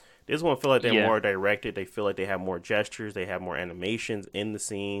 This one feel like they're more directed. They feel like they have more gestures. They have more animations in the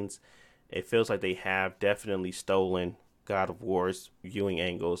scenes. It feels like they have definitely stolen God of War's viewing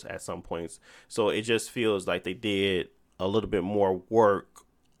angles at some points. So it just feels like they did a little bit more work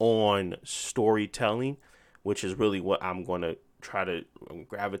on storytelling, which is really what I'm going to try to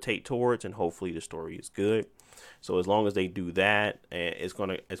gravitate towards, and hopefully the story is good. So as long as they do that, it's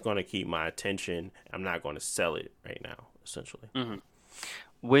gonna keep my attention. I'm not going to sell it right now, essentially. Mm-hmm.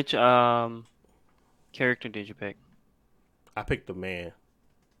 Which character did you pick? I picked the male.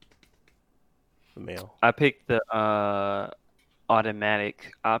 I picked the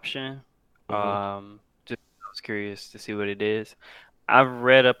automatic option. Just I was curious to see what it is. I've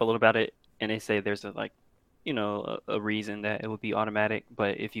read up a little about it, and they say there's a reason that it would be automatic.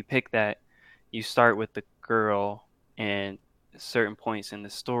 But if you pick that, you start with the girl, and certain points in the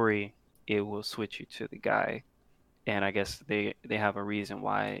story, it will switch you to the guy. And I guess they have a reason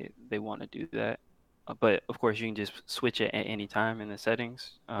why they want to do that. But of course, you can just switch it at any time in the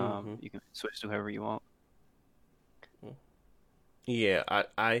settings. You can switch to whoever you want. Yeah,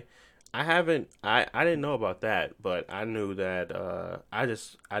 I haven't I didn't know about that, but I knew that I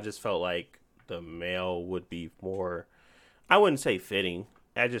just felt like the male would be more, I wouldn't say fitting.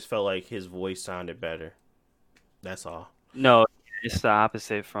 I just felt like his voice sounded better. That's all. No, it's the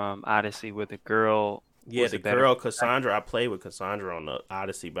opposite from Odyssey, where the girl Yeah, was the a better. girl Cassandra, I played with Cassandra on the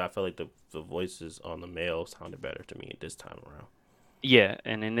Odyssey, but I felt like the voices on the male sounded better to me this time around. Yeah,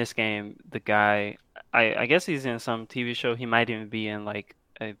 and in this game, the guy, I guess he's in some TV show. He might even be in like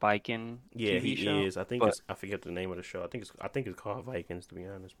a Viking Yeah, TV he show. is. I think But I forget the name of the show. I think it's called Vikings, to be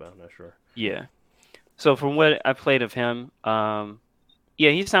honest, but I'm not sure. yeah, so from what I played of him,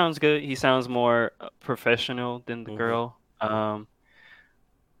 yeah, he sounds good. He sounds more professional than the hmm girl.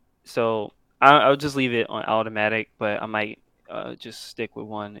 So I'll just leave it on automatic, but I might just stick with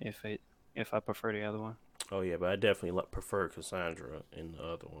one if I prefer the other one. Oh yeah, but I definitely prefer Cassandra in the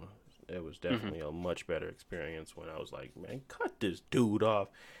other one. It was Hmm. definitely a much better experience when I was like, man, cut this dude off.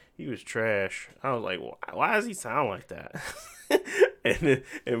 He was trash. I was like, why does he sound like that?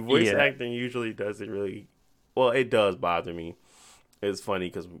 and voice Yeah. acting usually doesn't really. Well, it does bother me. It's funny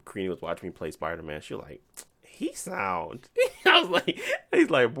because Karina was watching me play Spider Man. She was like, he sound. I was like, he's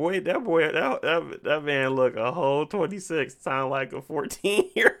like, that man look a whole 26, sound like a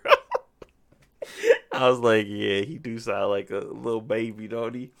 14-year-old. I was like, yeah, he do sound like a little baby,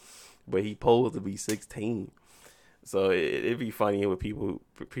 don't he? But he posed to be 16. So it'd be funny when people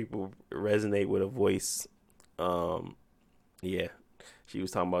resonate with a voice. Yeah, she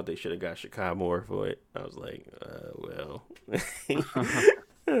was talking about they should have got Chicago Moore for it. I was like, well,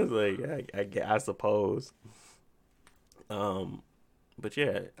 I was like, I suppose. But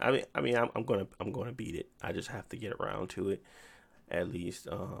yeah, I'm gonna beat it. I just have to get around to it at least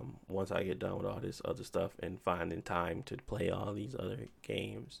once I get done with all this other stuff and finding time to play all these other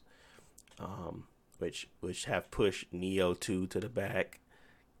games, which have pushed Neo 2 to the back,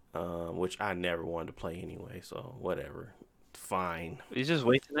 which I never wanted to play anyway. So whatever, fine. You just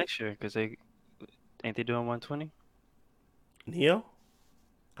wait till next year because they doing 120? Neo,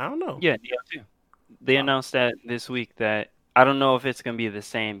 I don't know. Yeah, Neo too. They Uh, announced that this week that I don't know if it's gonna be the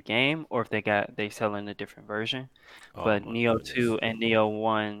same game or if they selling a different version, oh but my Neo goodness. 2 and Neo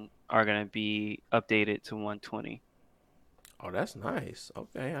 1 are gonna be updated to 120. Oh, that's nice.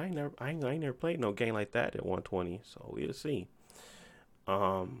 Okay, I ain't never played no game like that at 120. So we'll see.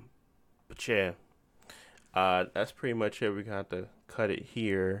 Um, but yeah, that's pretty much it. We got to cut it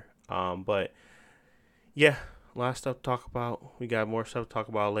here. But yeah, a lot of stuff to talk about. We got more stuff to talk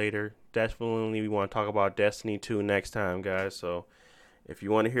about later. Definitely, we want to talk about Destiny 2 next time, guys. So if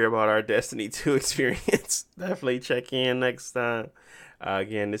you want to hear about our Destiny 2 experience, definitely check in next time.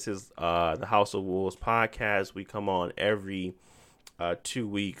 Again, this is the House of Wolves podcast. We come on every 2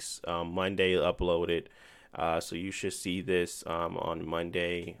 weeks. Monday uploaded. So you should see this on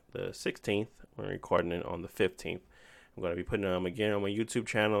Monday the 16th. We're recording it on the 15th. I'm going to be putting them again on my YouTube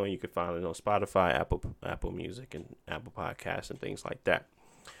channel, and you can find it on Spotify, Apple Music, and Apple Podcasts, and things like that.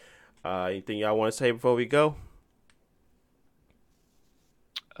 Anything y'all want to say before we go?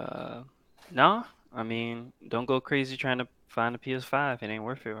 No. I mean, don't go crazy trying to find a PS5. It ain't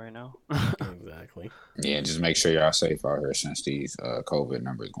worth it right now. Exactly. Yeah, just make sure y'all safe out here since these COVID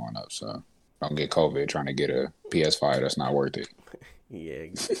numbers going up. So don't get COVID trying to get a PS5. That's not worth it. Yeah,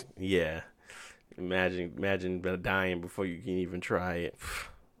 yeah. Imagine dying before you can even try it.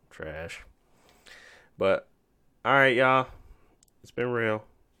 Trash. But all right, y'all. It's been real.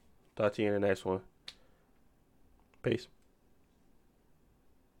 Talk to you in the next one. Peace.